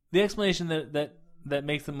like the explanation that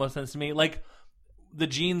makes the most sense to me, like the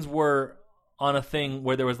jeans were on a thing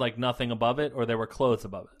where there was like nothing above it, or there were clothes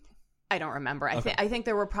above it. I don't remember. Okay. I think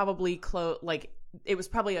there were probably like it was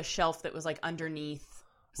probably a shelf that was like underneath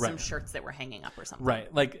some shirts that were hanging up or something.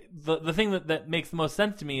 Right. Like the thing that makes the most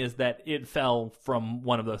sense to me is that it fell from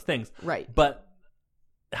one of those things. Right. But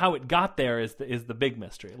how it got there is the big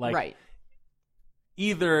mystery. Like right.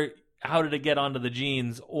 Either how did it get onto the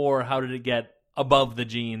jeans, or how did it get above the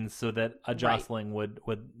jeans so that a jostling would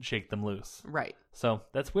shake them loose. Right. So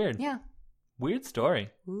that's weird. Yeah. Weird story.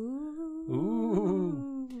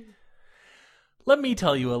 Ooh. Let me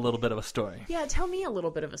tell you a little bit of a story. Yeah, tell me a little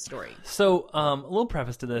bit of a story. So, a little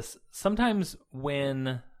preface to this. Sometimes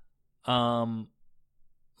when Lila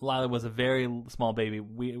was a very small baby,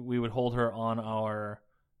 we would hold her on our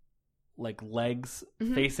like legs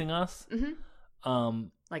facing us. Mm-hmm.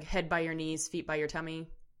 Like head by your knees, feet by your tummy.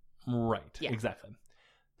 Right. Yeah. Exactly.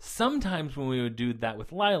 Sometimes when we would do that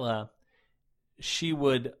with Lila, she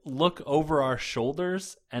would look over our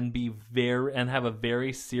shoulders and have a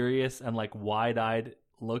very serious and like wide-eyed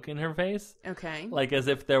look in her face. Okay. Like as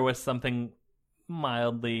if there was something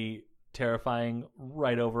mildly terrifying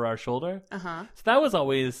right over our shoulder. Uh-huh. So that was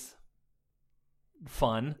always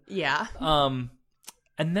fun. Yeah.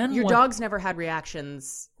 And then your dogs never had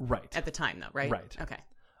reactions right at the time though, right? Right. Okay.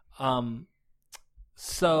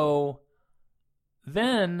 So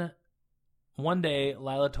then one day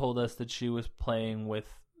Lila told us that she was playing with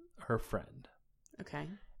her friend. Okay.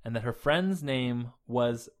 And that her friend's name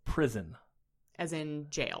was Prison. As in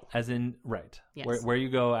jail. As in, right. Yes. Where you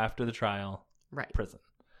go after the trial. Right. Prison.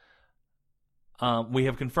 We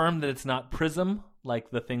have confirmed that it's not prism,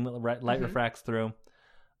 like the thing that light refracts through,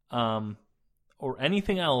 or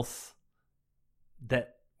anything else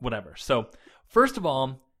that, whatever. So, first of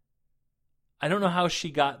all, I don't know how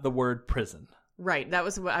she got the word prison. Right. That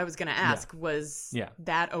was what I was going to ask. Yeah. Was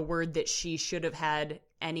that a word that she should have had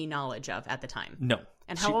any knowledge of at the time? No.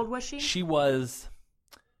 And how old was she? She was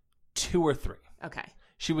 2 or 3. Okay.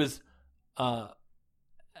 She was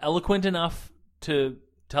eloquent enough to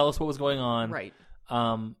tell us what was going on. Right.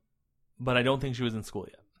 But I don't think she was in school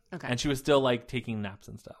yet. Okay. And she was still like taking naps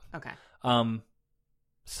and stuff. Okay.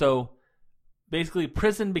 So basically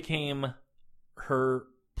Prison became her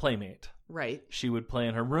playmate. Right. She would play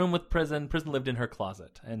in her room with Prison. Prison lived in her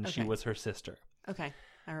closet, and she Okay. was her sister. Okay.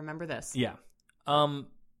 I remember this. Yeah.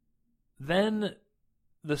 Then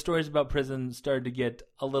the stories about Prison started to get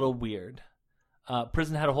a little weird.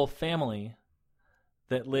 Prison had a whole family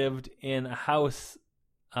that lived in a house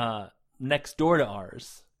next door to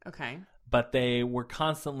ours, Okay. but they were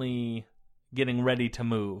constantly getting ready to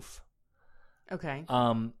move. Okay.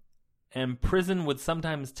 And Prison would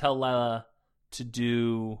sometimes tell Lila to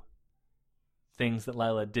do things that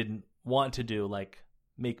Lila didn't want to do, like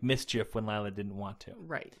make mischief when Lila didn't want to.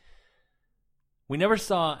 Right. We never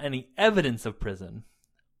saw any evidence of Prison,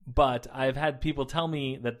 but I've had people tell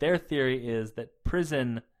me that their theory is that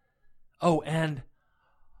Prison... Oh, and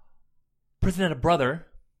Prison had a brother.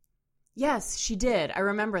 Yes, she did. I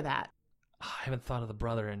remember that. I haven't thought of the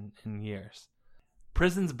brother in years.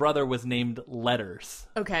 Prison's brother was named Letters.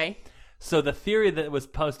 Okay. So the theory that was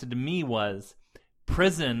posted to me was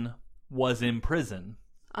Prison was in prison,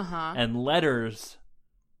 and Letters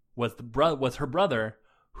was her brother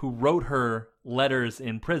who wrote her letters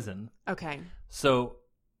in prison. Okay. So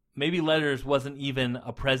maybe Letters wasn't even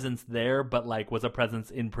a presence there, but like was a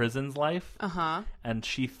presence in Prison's life. And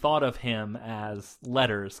she thought of him as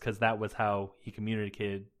Letters because that was how he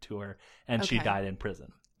communicated to her, and she died in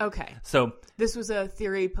prison. Okay. So this was a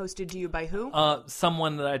theory posted to you by who?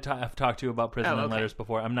 Someone that I've talked to about Prison and okay. Letters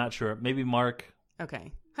before. I'm not sure. Maybe Mark.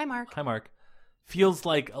 Okay. Hi, Mark. Hi, Mark. Feels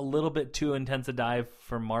like a little bit too intense a dive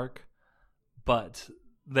for Mark, but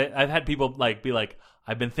I've had people like be like,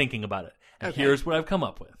 I've been thinking about it, and here's what I've come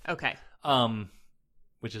up with. Okay.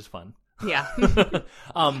 Which is fun. Yeah.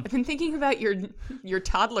 I've been thinking about your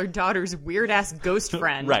toddler daughter's weird ass ghost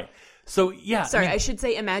friend. Right. So yeah. Sorry, I should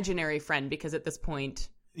say imaginary friend, because at this point.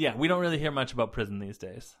 Yeah, we don't really hear much about prison these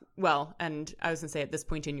days. Well, and I was going to say at this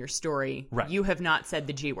point in your story, right. You have not said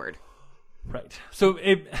the G word. Right. So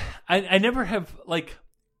I never have, like,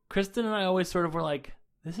 Kristen and I always sort of were like,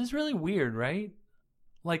 this is really weird, right?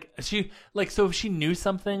 Like, so if she knew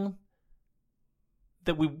something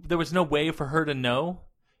that there was no way for her to know,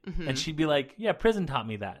 and she'd be like, yeah, prison taught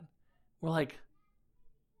me that. We're like,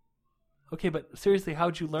 okay, but seriously,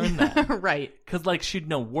 how'd you learn that? Right. Because, like, she'd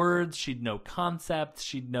know words, she'd know concepts,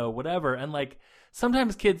 she'd know whatever. And, like,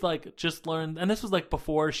 sometimes kids, like, just learn. And this was, like,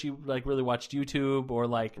 before she, like, really watched YouTube or,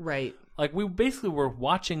 like. Right. Like, we basically were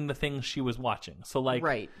watching the things she was watching. So, like.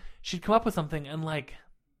 Right. She'd come up with something and, like.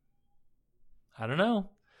 I don't know.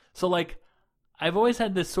 So, like, I've always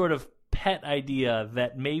had this sort of pet idea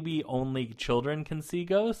that maybe only children can see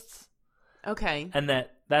ghosts. Okay. And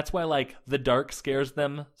that's why, like, the dark scares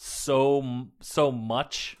them so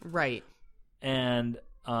much. Right. And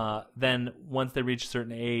then once they reach a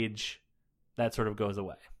certain age, that sort of goes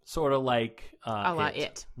away. Sort of like a la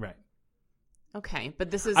It. Right. Okay, but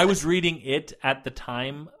this is. I was reading It at the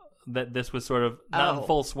time that this was sort of not in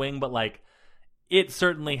full swing, but, like, it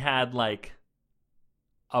certainly had, like,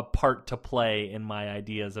 a part to play in my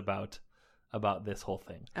ideas about this whole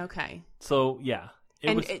thing. Okay. So yeah.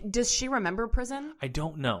 Does she remember prison? I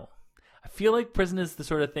don't know. I feel like prison is the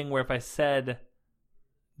sort of thing where if I said,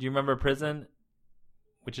 "Do you remember prison?"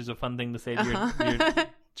 which is a fun thing to say to your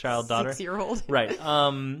child daughter, 6-year-old, right?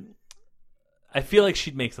 I feel like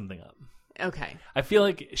she'd make something up. Okay. I feel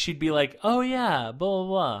like she'd be like, "Oh yeah, blah blah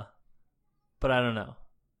blah," but I don't know.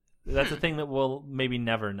 That's a thing that we'll maybe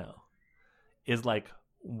never know. Is like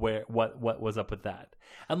what was up with that.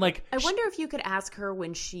 And, like, I wonder if you could ask her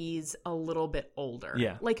when she's a little bit older.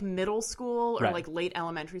 Yeah. Like middle school or right. like late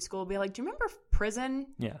elementary school, be like, do you remember prison?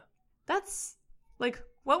 Yeah. That's like,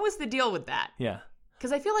 what was the deal with that? Yeah.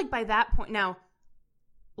 Because I feel like by that point now,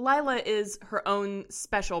 Lila is her own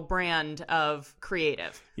special brand of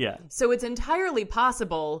creative. Yeah. So it's entirely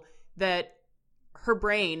possible that her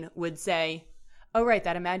brain would say, oh, right,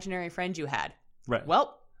 that imaginary friend you had. Right.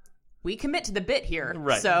 Well, we commit to the bit here.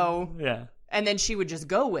 Right. So, yeah. And then she would just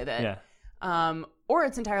go with it. Yeah. Or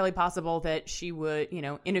it's entirely possible that she would,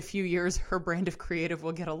 in a few years, her brand of creative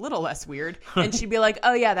will get a little less weird. And she'd be like,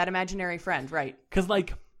 oh, yeah, that imaginary friend. Right. Because,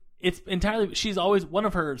 like, it's entirely, she's always, one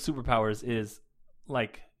of her superpowers is,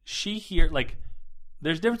 like,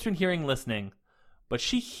 there's a difference between hearing and listening, but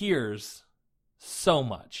she hears so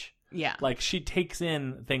much. Yeah. Like, she takes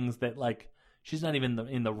in things that, like, she's not even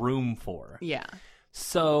in the room for. Yeah.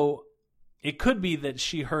 So it could be that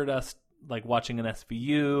she heard us, like, watching an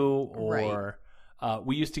SVU, or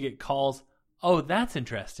we used to get calls. Oh, that's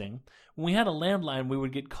interesting. When we had a landline, we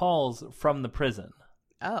would get calls from the prison.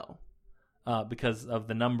 Oh. Because of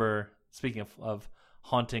the number, speaking of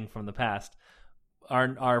haunting from the past,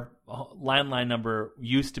 our landline number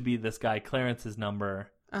used to be this guy Clarence's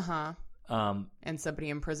number. Uh-huh. And somebody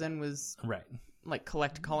in prison was right, like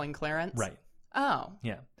calling Clarence? Right. Oh.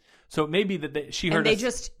 Yeah. So maybe that she heard and they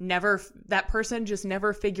just never, that person just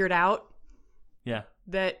never figured out yeah,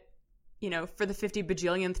 that, for the 50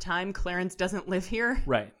 bajillionth time, Clarence doesn't live here.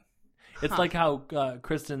 Right. It's like how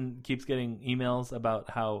Kristen keeps getting emails about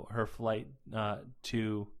how her flight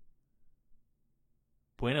to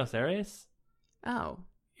Buenos Aires, oh,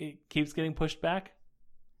 it keeps getting pushed back.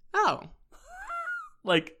 Oh.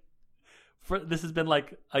 Like, this has been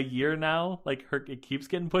like a year now. Like, it keeps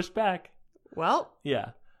getting pushed back. Well.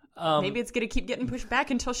 Yeah. Maybe it's going to keep getting pushed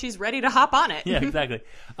back until she's ready to hop on it. Yeah, exactly.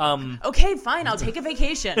 Okay, fine. I'll take a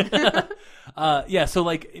vacation. Yeah, so,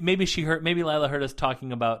 like, maybe Lila heard us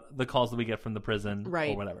talking about the calls that we get from the prison,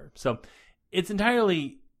 right, or whatever. So it's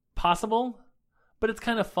entirely possible, but it's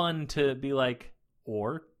kind of fun to be like,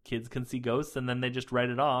 or kids can see ghosts and then they just write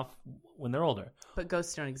it off when they're older. But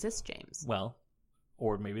ghosts don't exist, James. Well,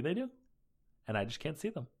 or maybe they do, and I just can't see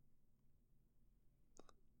them.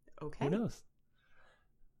 Okay. Who knows?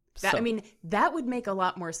 That would make a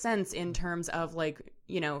lot more sense in terms of like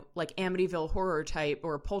Amityville Horror type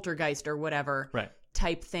or Poltergeist or whatever right,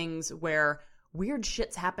 type things where weird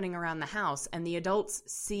shit's happening around the house and the adults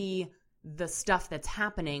see the stuff that's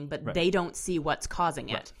happening, but right, they don't see what's causing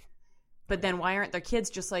it. Right. But then why aren't their kids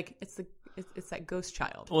just like, it's that ghost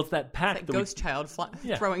child. Well, it's that pack. It's that ghost child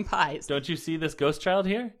throwing pies. Don't you see this ghost child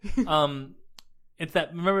here? It's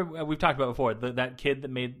that, remember we've talked about before, that kid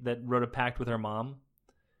that wrote a pact with her mom.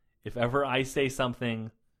 If ever I say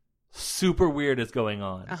something super weird is going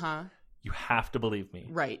on, Uh-huh. you have to believe me.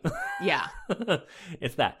 Right. Yeah.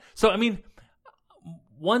 It's that. So, I mean,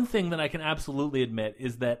 one thing that I can absolutely admit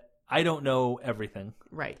is that I don't know everything,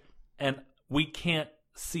 Right. and we can't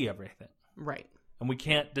see everything, Right. and we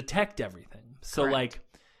can't detect everything. So, Correct. like,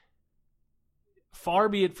 far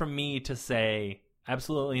be it from me to say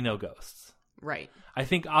absolutely no ghosts. Right. I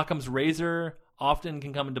think Occam's razor often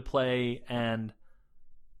can come into play, and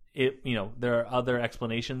there are other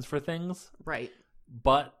explanations for things. Right.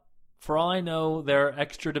 But for all I know, there are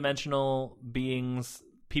extra dimensional beings,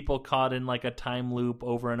 people caught in like a time loop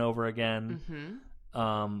over and over again,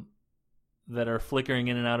 Mm-hmm. that are flickering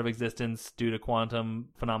in and out of existence due to quantum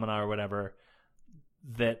phenomena or whatever,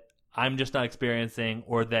 that I'm just not experiencing,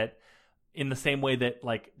 or that in the same way that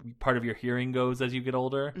like part of your hearing goes as you get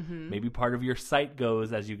older, Mm-hmm. maybe part of your sight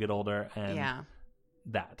goes as you get older, and Yeah.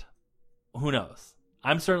 that. Who knows?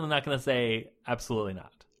 I'm certainly not going to say absolutely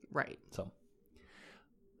not. Right. So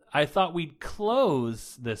I thought we'd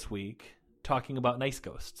close this week talking about nice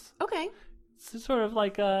ghosts. Okay. So sort of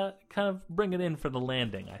like kind of bring it in for the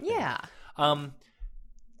landing, I think. Yeah.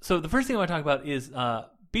 So the first thing I want to talk about is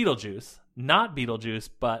Beetlejuice. Not Beetlejuice,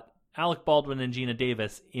 but Alec Baldwin and Gina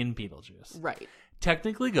Davis in Beetlejuice. Right.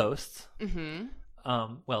 Technically ghosts.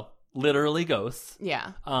 Mm-hmm. Well, literally ghosts.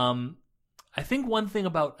 Yeah. I think one thing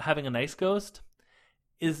about having a nice ghost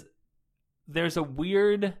is there's a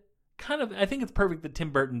weird kind of, I think it's perfect that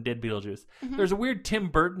Tim Burton did Beetlejuice. Mm-hmm. There's a weird Tim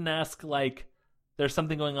Burton-esque, like, there's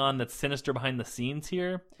something going on that's sinister behind the scenes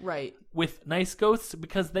here Right. with nice ghosts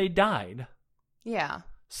because they died. Yeah.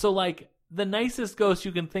 So, like, the nicest ghost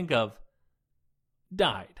you can think of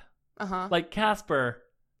died. Uh-huh. Like Casper.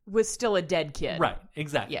 Was still a dead kid. Right,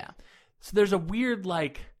 exactly. Yeah. So there's a weird,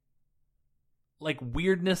 like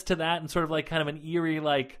weirdness to that, and sort of like kind of an eerie,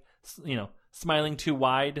 like, smiling too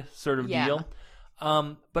wide sort of Yeah. deal.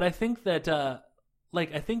 But I think that,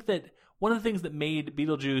 I think that one of the things that made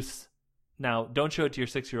Beetlejuice, now don't show it to your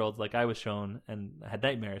 6-year-olds like I was shown and had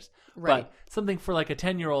nightmares, Right. but something for like a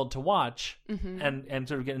 10-year-old to watch Mm-hmm. and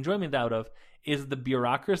sort of get enjoyment out of is the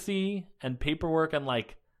bureaucracy and paperwork, and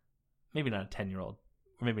like, maybe not a 10-year-old,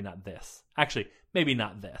 or maybe not this. Actually, maybe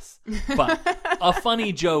not this. But a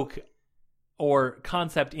funny joke or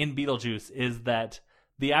concept in Beetlejuice is that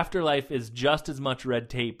the afterlife is just as much red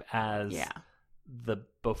tape as Yeah. the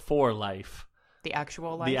before life, The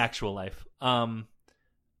actual life. the actual life.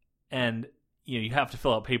 And you have to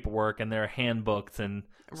fill out paperwork, and there are handbooks and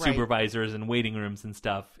Right. supervisors and waiting rooms and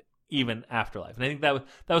stuff, even afterlife. And I think that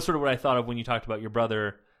was sort of what I thought of when you talked about your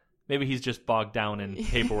brother. Maybe he's just bogged down in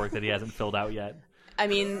paperwork that he hasn't filled out yet. I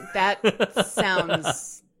mean, that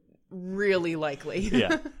sounds really likely.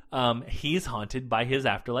 Yeah. He's haunted by his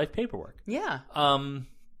afterlife paperwork. Yeah.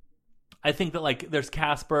 I think that, like, there's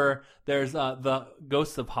Casper, there's the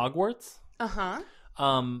ghosts of Hogwarts, Uh-huh.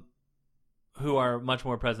 who are much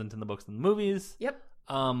more present in the books than the movies. Yep.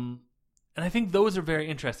 And I think those are very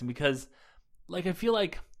interesting because, like, I feel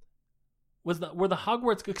like were the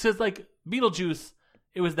Hogwarts, because like Beetlejuice,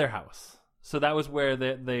 it was their house, so that was where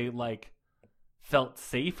they like felt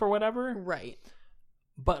safe or whatever. Right.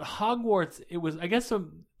 But Hogwarts, it was, I guess,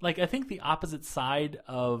 like, I think the opposite side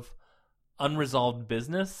of unresolved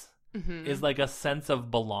business Mm-hmm. is like a sense of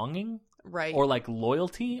belonging Right. or like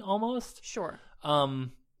loyalty almost. Sure.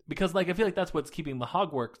 Because like I feel like that's what's keeping the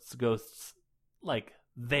Hogwarts ghosts like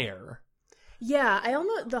there. Yeah,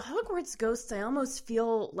 the Hogwarts ghosts, I almost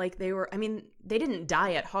feel like they didn't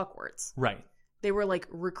die at Hogwarts. Right. They were like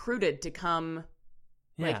recruited to come,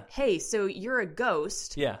 Yeah. like, hey, so you're a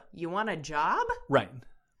ghost. Yeah. You want a job? Right.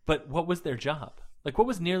 But what was their job? Like, what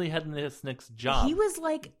was Nearly Headless's job? He was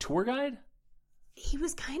like, tour guide? he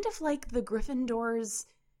was kind of like the Gryffindor's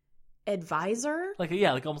advisor. Like,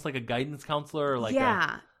 yeah, like almost like a guidance counselor or like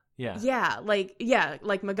yeah. yeah. Like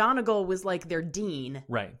McGonagall was like their dean.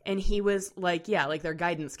 Right. And he was like, like their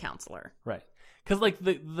guidance counselor. Right. Cuz like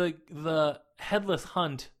the Headless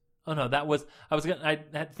Hunt, oh no,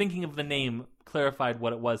 thinking of the name clarified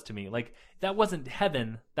what it was to me. Like, that wasn't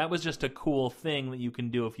heaven. That was just a cool thing that you can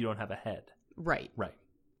do if you don't have a head. Right. Right.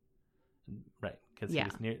 Right. Cuz Yeah. he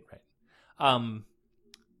was near, right.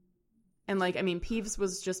 And like, I mean, Peeves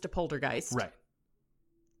was just a poltergeist. Right.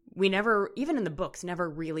 We never, even in the books, never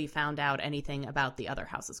really found out anything about the other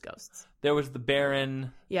house's ghosts. There was the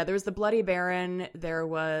Baron. Yeah, there was the Bloody Baron. There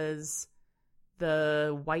was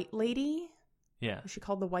the White Lady. Yeah. Was she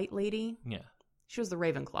called the White Lady? Yeah. She was the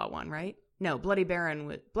Ravenclaw one, right? No, Bloody Baron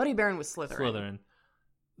was Slytherin.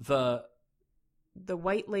 The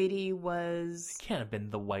White Lady was... It can't have been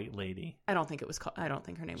the White Lady. I don't think her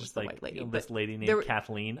name was Just the like, White Lady. this lady named there-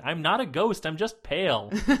 Kathleen. I'm not a ghost. I'm just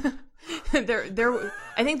pale. there.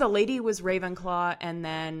 I think the lady was Ravenclaw, and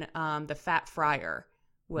then the Fat Friar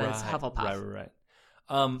was Hufflepuff. Right.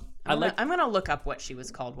 I'm gonna look up what she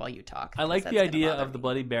was called while you talk. I like the idea of the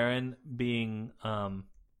Bloody Baron being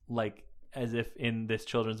like as if in this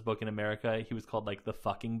children's book in America he was called like the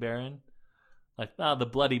fucking Baron, like the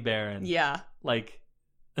Bloody Baron. Yeah, like.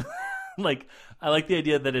 Like I like the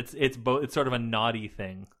idea that it's both. It's sort of a naughty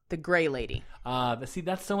thing. The Gray Lady. See,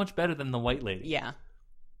 that's so much better than the White Lady. Yeah,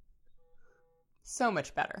 so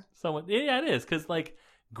much better. Yeah, it is because like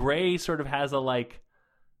Gray sort of has a like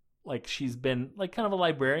she's been like kind of a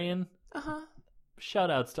librarian.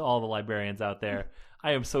 Shout outs to all the librarians out there.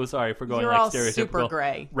 I am so sorry for going You're like all stereotypical. super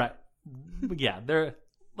gray. Right? Yeah, they're.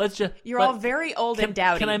 You're all very old and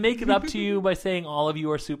dowdy. Can I make it up to you by saying all of you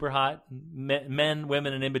are super hot? Men,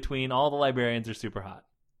 women, and in between, all the librarians are super hot.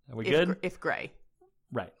 Are we good? If gray.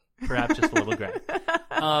 Right. Perhaps just a little gray.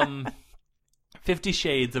 50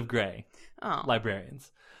 Shades of Gray. Oh.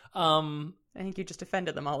 Librarians. I think you just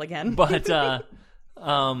offended them all again. But,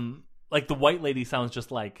 like, the White Lady sounds just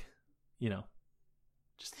like,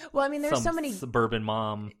 well, I mean, there's so many suburban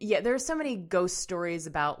mom. Yeah, there's so many ghost stories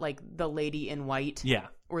about like the lady in white. Yeah.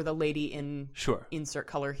 Or the lady in sure. Insert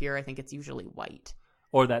color here. I think it's usually white.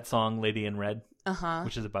 Or that song Lady in Red.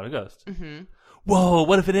 Which is about a ghost. Mm-hmm. Whoa,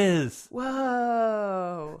 what if it is?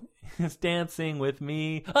 Whoa. It's dancing with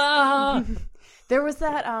me. Ah! There was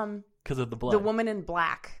that because of the blood. The Woman in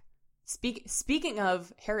Black. Speaking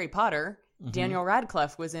of Harry Potter, Daniel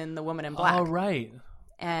Radcliffe was in The Woman in Black. Oh, right.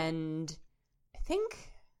 And I think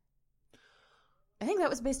that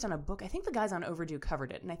was based on a book. I think the guys on Overdue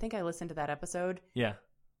covered it, and I think I listened to that episode. Yeah.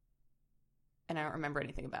 And I don't remember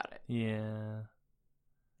anything about it. Yeah.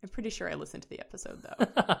 I'm pretty sure I listened to the episode, though.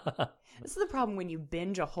 This is the problem when you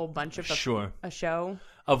binge a whole bunch of a show.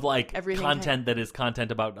 Of, like, everything content that is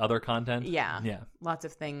content about other content. Yeah. Yeah. Lots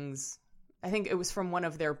of things. I think it was from one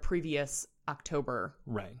of their previous October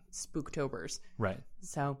Spooktobers. Right.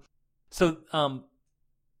 So,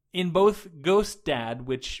 in both Ghost Dad,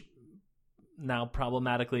 which now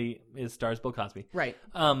problematically stars Bill Cosby. Right.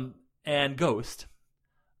 And Ghost,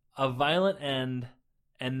 a violent end,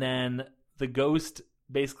 and then the ghost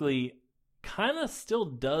basically kind of still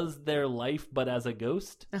does their life, but as a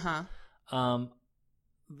ghost. Ghost,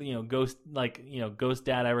 Ghost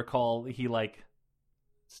Dad, I recall he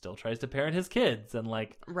still tries to parent his kids and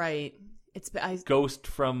right. Ghost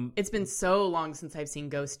from. It's been so long since I've seen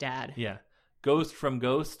Ghost Dad. Yeah, Ghost from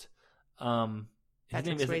Ghost.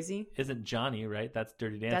 Patrick Swayze isn't Johnny, right? That's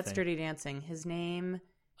Dirty Dancing. That's Dirty Dancing. His name.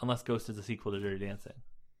 Unless Ghost is a sequel to Dirty Dancing.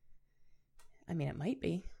 I mean, it might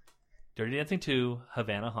be. Dirty Dancing 2,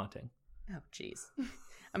 Havana Haunting. Oh, jeez.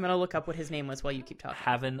 I'm gonna look up what his name was while you keep talking.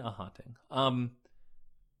 Having a Haunting.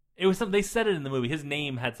 It was some. They said it in the movie. His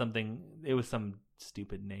name had something. It was some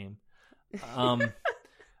stupid name.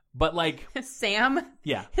 But Sam.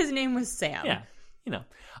 Yeah. His name was Sam. Yeah.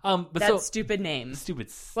 But that stupid name. Stupid.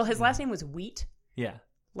 Well, his last name was Wheat. Yeah.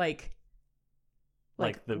 Like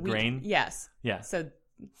the wheat. grain. Yes. Yeah. So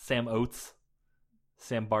Sam Oates,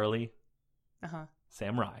 Sam Barley.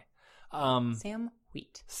 Sam Rye. Sam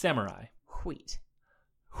Wheat. Samurai. Wheat.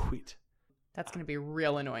 Wheat. That's going to be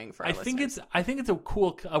real annoying for our listeners. I think it's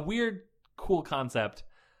a weird, cool concept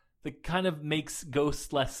that kind of makes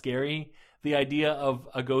ghosts less scary. The idea of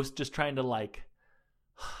a ghost just trying to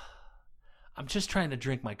I'm just trying to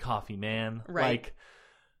drink my coffee, man. Right.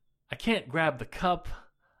 I can't grab the cup.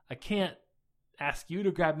 I can't ask you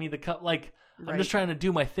to grab me the cup. I'm just trying to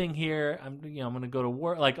do my thing here. I'm going to go to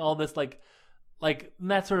work. All this,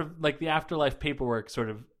 that sort of the afterlife paperwork sort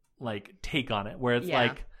of take on it, where it's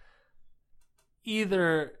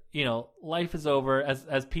either life is over,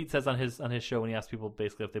 as Pete says on his show when he asks people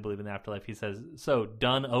basically if they believe in the afterlife. He says, "So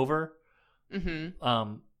done over."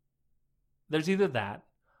 Mm-hmm. There's either that,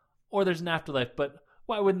 or there's an afterlife. But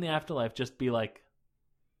why wouldn't the afterlife just be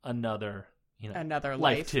another another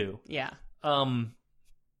life too? Yeah.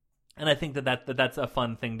 And I think that's a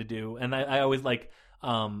fun thing to do. And I always like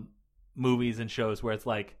movies and shows where it's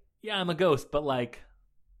I'm a ghost, but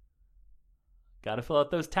gotta fill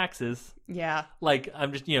out those taxes. Yeah.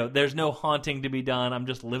 I'm just, there's no haunting to be done. I'm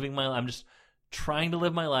just I'm just trying to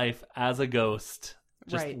live my life as a ghost.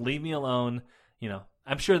 Just leave me alone.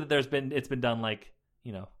 I'm sure that it's been done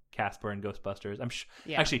Casper and Ghostbusters.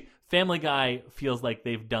 Actually, Family Guy feels like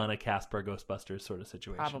they've done a Casper Ghostbusters sort of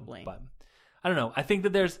situation. Probably. But I don't know. I think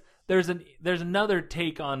that there's another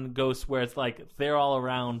take on ghosts where it's they're all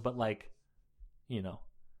around, but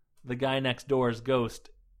the guy next door's ghost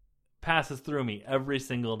passes through me every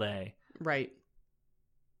single day. Right.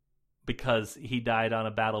 Because he died on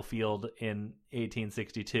a battlefield in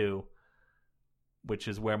 1862. which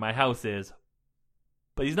is where my house is.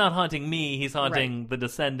 But he's not haunting me. He's haunting the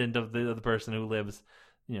descendant of the person who lives,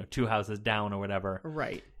 2 houses down or whatever.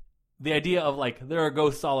 Right. The idea of like there are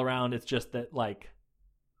ghosts all around. It's just that like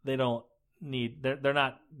they don't need. They're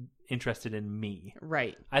not interested in me.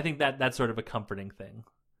 Right. I think that's sort of a comforting thing,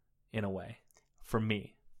 in a way, for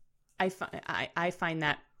me. I find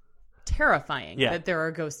that terrifying that there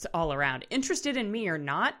are ghosts all around, interested in me or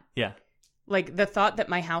not. Yeah. Like the thought that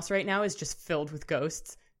my house right now is just filled with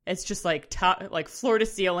ghosts. It's just like like floor to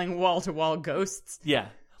ceiling, wall to wall ghosts. Yeah.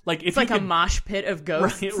 Like if it's like a mosh pit of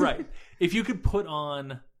ghosts. Right. If you could put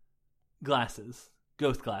on glasses,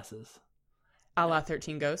 ghost glasses, a la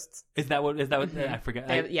 13 Ghosts. Is that what Mm-hmm. I forget?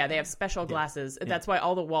 They have special glasses. That's why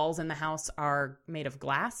all the walls in the house are made of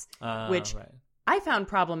glass, which right. I found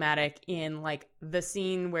problematic in like the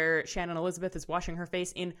scene where Shannon Elizabeth is washing her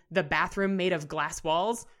face in the bathroom made of glass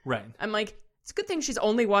walls. Right. I'm like, it's a good thing she's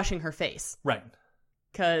only washing her face. Right.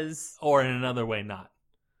 Or in another way, not.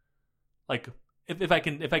 Like if I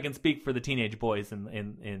can speak for the teenage boys in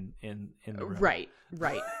the room. Right.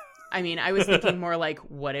 I mean, I was thinking more like,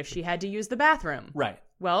 what if she had to use the bathroom? Right.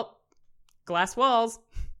 Well, glass walls.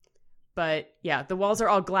 But yeah, the walls are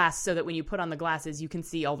all glass so that when you put on the glasses, you can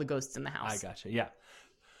see all the ghosts in the house. I gotcha. Yeah.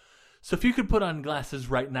 So if you could put on glasses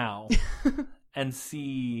right now and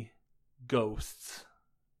see ghosts.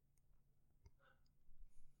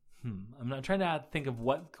 I'm not trying to think of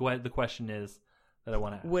what the question is that I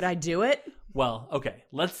want to ask. Would I do it? Well, okay.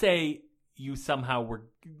 Let's say you somehow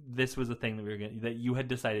this was a thing that you had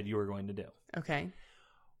decided you were going to do. Okay.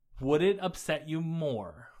 Would it upset you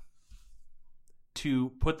more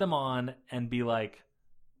to put them on and be like,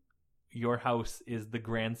 your house is the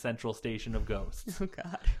Grand Central Station of ghosts? Oh,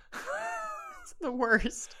 God. It's the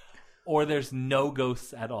worst. Or there's no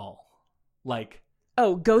ghosts at all? Like...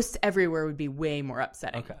 Oh, ghosts everywhere would be way more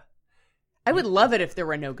upsetting. Okay. I would love it if there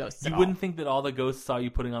were no ghosts at all. You wouldn't think that all the ghosts saw you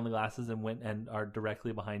putting on the glasses and went and are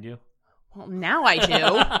directly behind you? Well, now I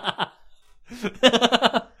do.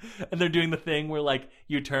 And they're doing the thing where, like,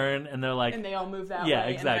 you turn and they're like... And they all move that yeah,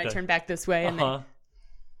 way. exactly. And then I turn back this way. And And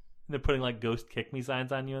they're putting, like, ghost kick me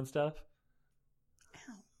signs on you and stuff.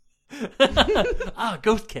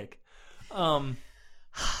 Ghost kick. Well,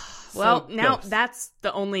 So, now ghosts. that's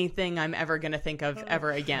the only thing I'm ever going to think of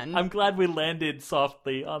ever again. I'm glad we landed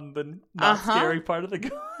softly on the not scary part of the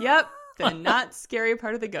ghost. Yep. The not scary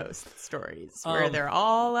part of the ghost stories where they're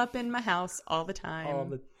all up in my house all the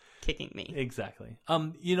time, kicking me. Exactly.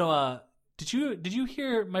 Did you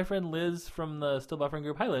hear my friend Liz from the Still Buffering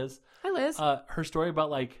group? Hi, Liz. Hi, Liz. Her story about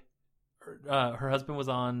like her husband was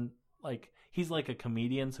on like he's like a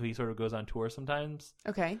comedian, so he sort of goes on tour sometimes.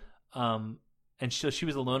 Okay. And she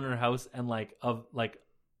was alone in her house, and like a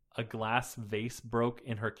glass vase broke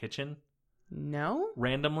in her kitchen. No.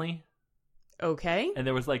 Randomly. Okay. And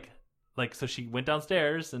there was like so she went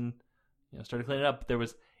downstairs and started cleaning it up. There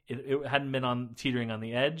was it hadn't been teetering on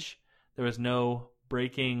the edge. There was no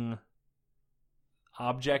breaking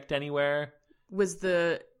object anywhere. Was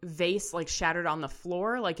the vase like shattered on the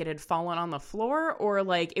floor, like it had fallen on the floor, or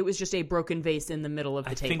like it was just a broken vase in the middle of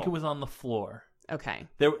the table? I think it was on the floor. Okay.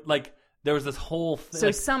 There was this whole thing.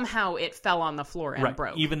 So somehow it fell on the floor and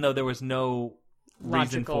broke. Even though there was no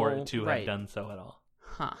reason for it to have right. done so at all.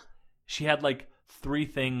 Huh. She had like 3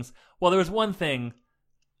 things. Well, there was one thing.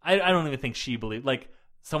 I don't even think she believed. Like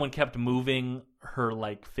someone kept moving her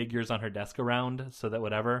like figures on her desk around so that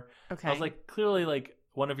whatever. Okay. I was like, clearly like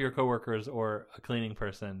one of your coworkers or a cleaning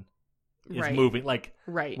person is right. moving. Like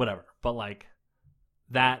right. whatever. But like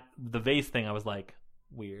the vase thing, I was like,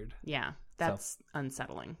 weird. Yeah. That's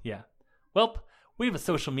unsettling. Yeah. Well, we have a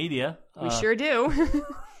social media. We sure do.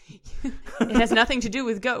 It has nothing to do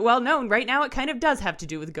with ghosts. Well, no, right now it kind of does have to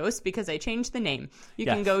do with ghosts because I changed the name. You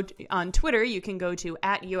can go on Twitter. You can go to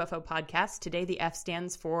 @UFO Podcast. Today the F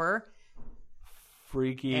stands for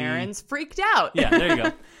Freaky. Aaron's freaked out. Yeah, there you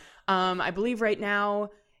go. I believe right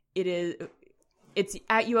now it's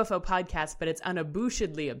 @UFO Podcast, but it's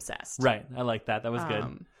unabashedly obsessed. Right. I like that. That was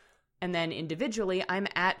good. And then individually, I'm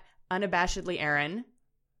 @unabashedly Aaron.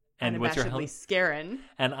 And what's your Unabashedly Scarin.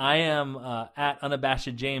 And I am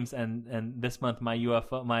 @unabashed James, and this month my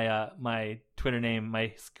UFO my Twitter name,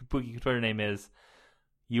 my spooky Twitter name is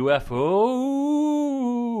UFO.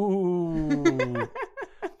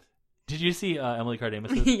 Did you see Emily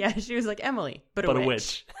Cardamus? Yeah, she was like Emily, but a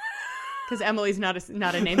witch. Because Emily's not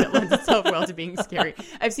a name that lends itself well to being scary.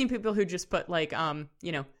 I've seen people who just put like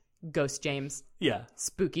Ghost James. Yeah.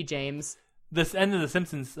 Spooky James. This end of the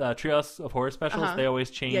Simpsons Trios of Horror specials, they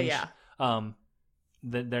always change their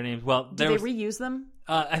names. Well, do they reuse them?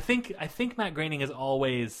 I think Matt Groening has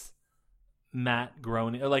always Matt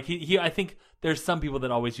Groening. Like he I think there's some people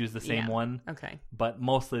that always use the same one. Okay. But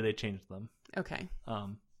mostly they changed them. Okay.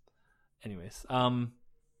 Anyways. So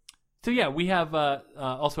yeah, we have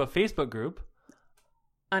also a Facebook group.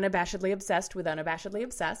 Unabashedly Obsessed with Unabashedly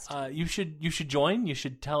Obsessed. You should join. You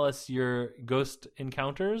should tell us your ghost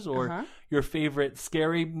encounters or your favorite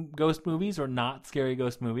scary ghost movies or not scary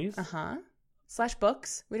ghost movies. /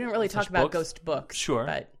 books. We didn't really talk about ghost books. Sure.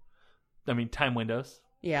 But I mean, time windows.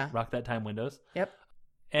 yeah. Rock that time windows. Yep.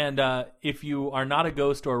 And if you are not a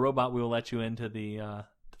ghost or a robot, we will let you into the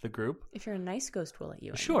group. If you're a nice ghost, we'll let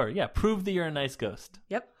you in. Sure, yeah. Prove that you're a nice ghost.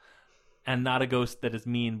 Yep. And not a ghost that is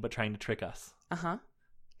mean but trying to trick us.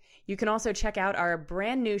 You can also check out our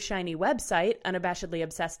brand new shiny website,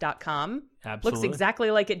 unabashedlyobsessed.com. Absolutely. Looks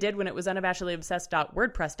exactly like it did when it was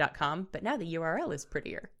unabashedlyobsessed.wordpress.com, but now the URL is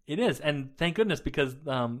prettier. It is, and thank goodness, because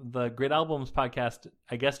the Great Albums podcast,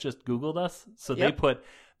 I guess, just Googled us. So they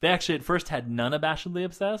actually at first had none Abashedly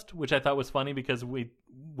Obsessed, which I thought was funny because we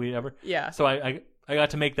ever. Yeah. So I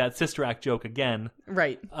got to make that Sister Act joke again.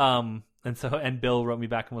 Right. And Bill wrote me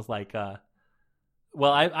back and was like,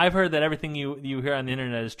 well, I've heard that everything you hear on the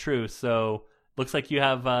internet is true, so looks like you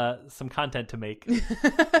have some content to make.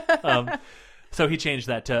 So he changed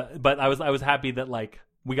that to, but I was happy that like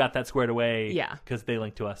we got that squared away. Yeah. Because they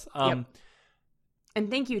linked to us. And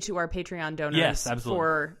thank you to our Patreon donors yes, absolutely.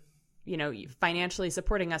 for, financially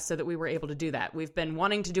supporting us so that we were able to do that. We've been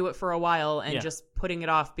wanting to do it for a while and just putting it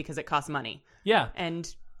off because it costs money. Yeah.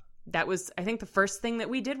 And that was, I think, the first thing that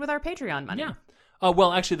we did with our Patreon money. Yeah.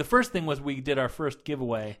 Well, actually, the first thing was we did our first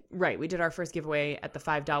giveaway. Right. We did our first giveaway at the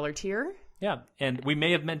 $5 tier. Yeah. And we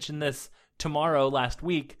may have mentioned this tomorrow last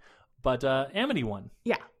week, but Amity won.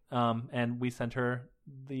 Yeah. And we sent her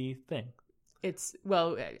the thing. It's,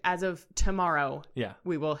 well, as of tomorrow,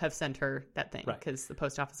 we will have sent her that thing because the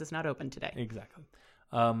post office is not open today. Exactly.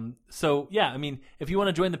 So, yeah, I mean, if you want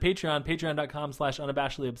to join the Patreon,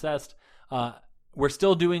 patreon.com/unabashedlyobsessed, we're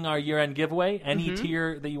still doing our year-end giveaway. Any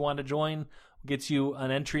tier that you want to join gets you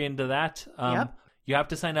an entry into that. You have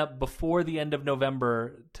to sign up before the end of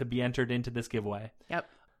November to be entered into this giveaway. Yep.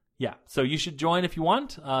 Yeah, so you should join if you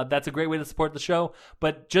want. That's a great way to support the show.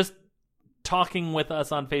 But just talking with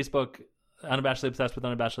us on Facebook, Unabashedly Obsessed with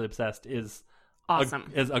Unabashedly Obsessed, is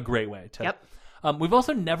awesome. Is a great way to. Yep. We've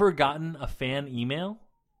also never gotten a fan email.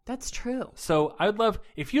 That's true. So I would love,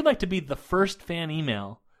 if you'd like to be the first fan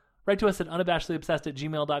email, write to us at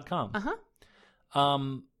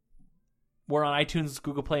unabashedlyobsessed@gmail.com. We're on iTunes,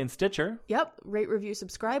 Google Play, and Stitcher. Yep. Rate, review,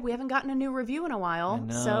 subscribe. We haven't gotten a new review in a while.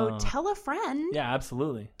 So tell a friend. Yeah,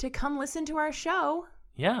 absolutely. To come listen to our show.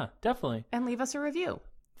 Yeah, definitely. And leave us a review.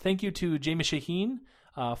 Thank you to Jamie Shaheen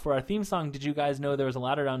for our theme song, Did You Guys Know There Was a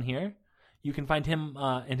Ladder Down Here? You can find him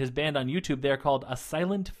and his band on YouTube. They're called A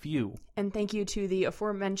Silent Few. And thank you to the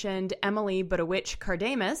aforementioned Emily But a Witch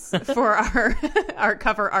Cardamus for our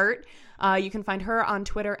cover art. You can find her on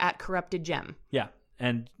Twitter at Corrupted Gem. Yeah.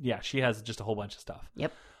 And yeah, she has just a whole bunch of stuff.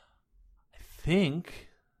 Yep. I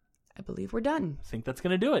believe we're done. I think that's going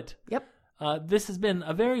to do it. Yep. This has been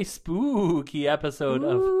a very spooky episode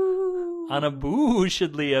of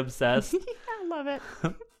Unabashedly Obsessed. I love it.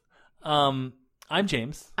 I'm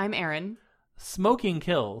James. I'm Aaron. Smoking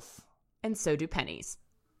kills. And so do pennies.